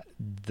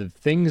 The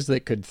things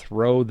that could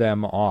throw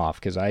them off,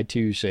 because I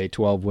too say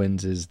 12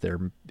 wins is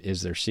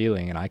their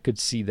ceiling, and I could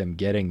see them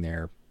getting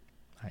there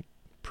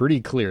pretty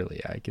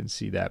clearly. I can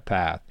see that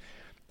path.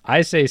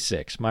 I say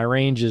 6. My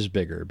range is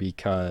bigger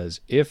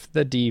because if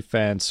the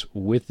defense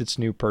with its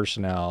new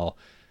personnel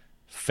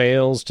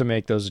fails to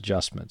make those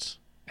adjustments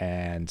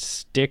and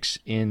sticks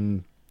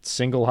in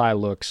single high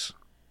looks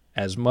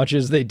as much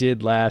as they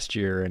did last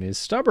year and is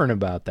stubborn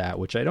about that,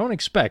 which I don't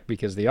expect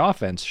because the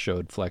offense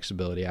showed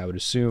flexibility. I would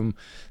assume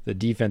the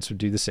defense would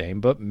do the same,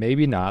 but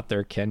maybe not.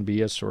 There can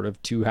be a sort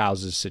of two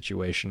houses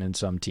situation in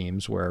some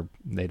teams where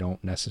they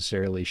don't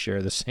necessarily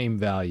share the same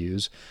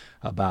values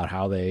about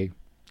how they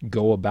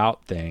go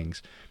about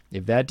things.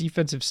 If that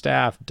defensive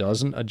staff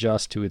doesn't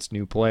adjust to its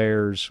new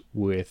players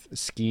with a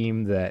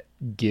scheme that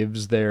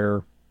gives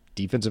their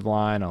defensive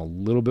line a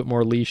little bit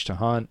more leash to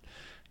hunt,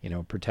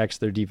 protects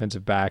their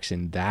defensive backs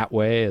in that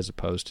way as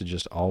opposed to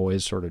just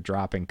always sort of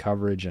dropping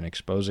coverage and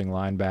exposing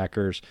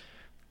linebackers,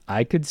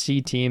 I could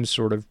see teams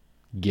sort of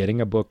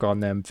getting a book on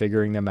them,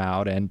 figuring them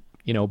out, and,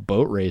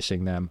 boat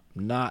racing them.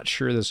 I'm not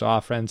sure this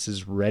offense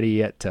is ready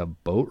yet to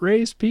boat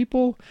race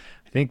people.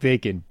 I think they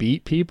can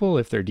beat people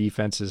if their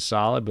defense is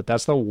solid, but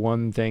that's the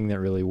one thing that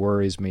really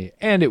worries me.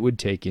 And it would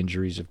take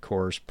injuries, of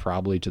course,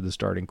 probably to the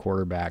starting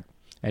quarterback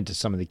and to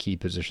some of the key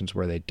positions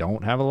where they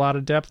don't have a lot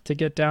of depth to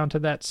get down to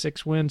that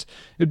 6 wins.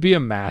 It'd be a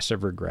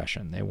massive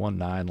regression. They won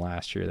 9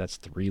 last year. That's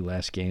 3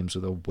 less games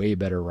with a way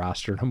better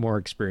roster and a more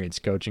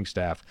experienced coaching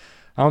staff.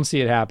 I don't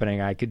see it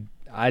happening.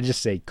 I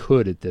just say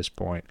could at this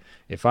point.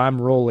 If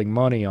I'm rolling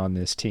money on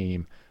this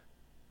team,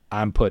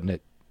 I'm putting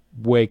it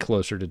way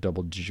closer to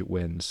double-digit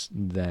wins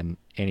than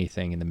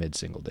anything in the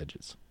mid-single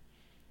digits.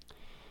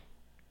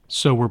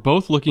 So we're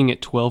both looking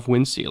at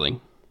 12-win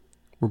ceiling.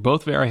 We're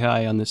both very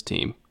high on this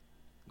team.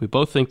 We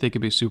both think they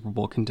could be Super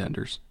Bowl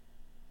contenders.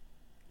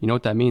 You know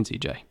what that means,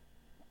 EJ?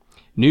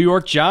 New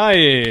York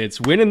Giants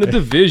winning the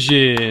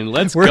division.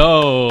 Let's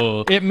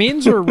go. It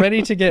means we're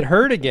ready to get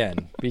hurt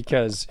again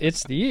because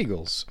it's the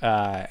Eagles,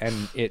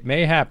 and it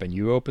may happen.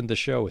 You opened the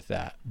show with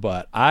that.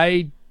 But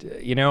I'm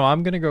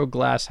going to go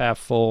glass half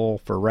full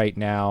for right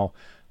now.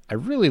 I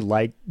really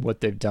like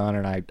what they've done,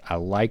 and I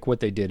like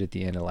what they did at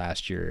the end of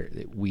last year.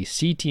 We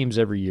see teams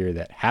every year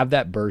that have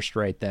that burst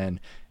right then,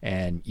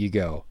 and you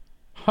go,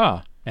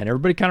 huh. And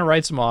everybody kind of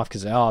writes them off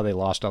because, they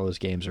lost all those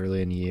games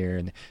early in the year.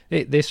 And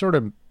they sort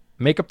of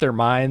make up their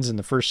minds in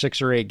the first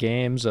 6 or 8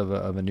 games of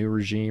a new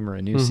regime or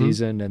a new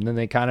season, and then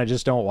they kind of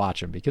just don't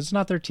watch them because it's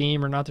not their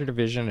team or not their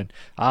division. And,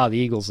 the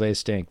Eagles, they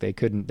stink. They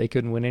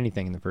couldn't win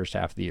anything in the first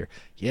half of the year.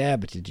 Yeah,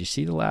 but did you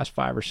see the last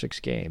 5 or 6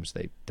 games?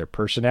 Their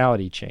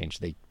personality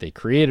changed. They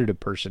created a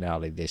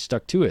personality. They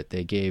stuck to it.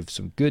 They gave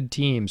some good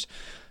teams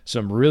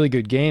some really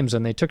good games,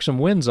 and they took some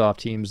wins off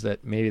teams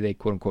that maybe they,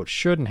 quote-unquote,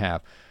 shouldn't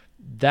have.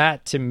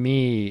 That, to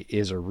me,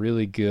 is a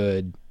really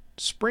good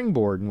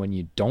springboard when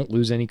you don't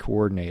lose any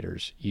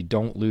coordinators. You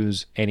don't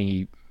lose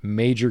any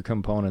major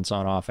components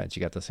on offense.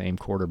 You got the same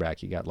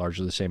quarterback. You got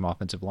largely the same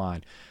offensive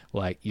line.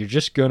 You're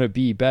just going to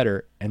be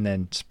better, and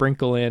then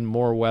sprinkle in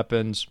more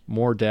weapons,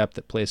 more depth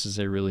at places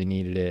they really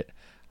needed it.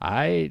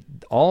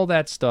 All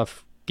that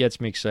stuff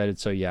gets me excited,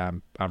 so yeah,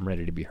 I'm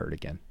ready to be hurt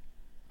again.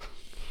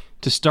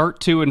 To start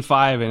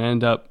 2-5 and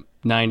end up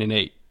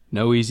 9-8.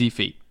 No easy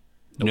feat.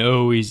 Nope.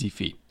 No easy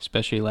feat,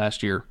 especially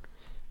last year,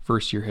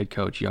 first-year head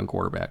coach, young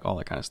quarterback, all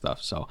that kind of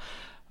stuff. So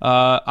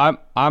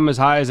I'm as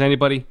high as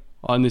anybody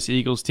on this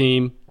Eagles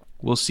team.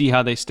 We'll see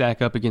how they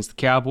stack up against the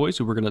Cowboys,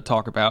 who we're going to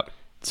talk about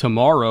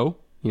tomorrow.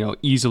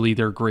 Easily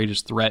their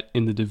greatest threat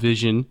in the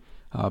division,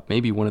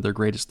 maybe one of their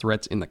greatest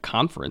threats in the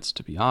conference,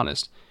 to be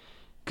honest.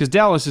 Because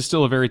Dallas is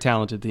still a very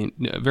talented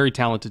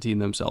team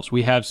themselves.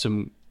 We have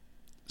some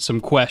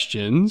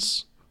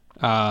questions,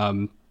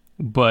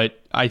 but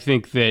I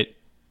think that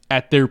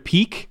at their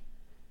peak,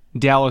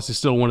 Dallas is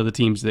still one of the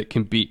teams that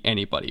can beat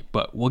anybody.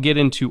 But we'll get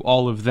into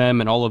all of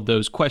them and all of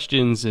those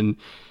questions and,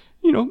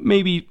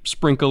 maybe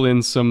sprinkle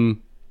in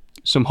some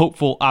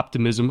hopeful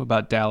optimism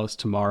about Dallas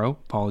tomorrow.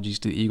 Apologies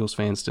to the Eagles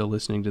fans still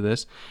listening to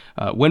this.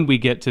 When we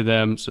get to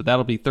them, so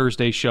that'll be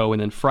Thursday's show.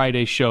 And then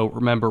Friday's show,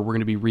 remember, we're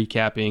going to be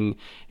recapping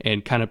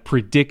and kind of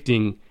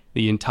predicting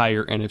the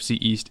entire NFC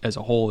East as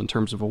a whole in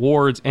terms of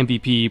awards,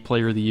 MVP,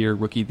 Player of the Year,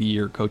 Rookie of the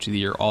Year, Coach of the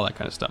Year, all that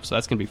kind of stuff. So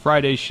that's going to be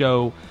Friday's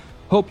show.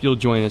 Hope you'll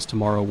join us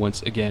tomorrow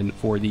once again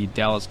for the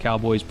Dallas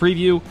Cowboys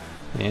preview.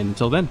 And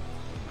until then,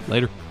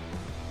 later.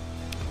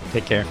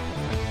 Take care.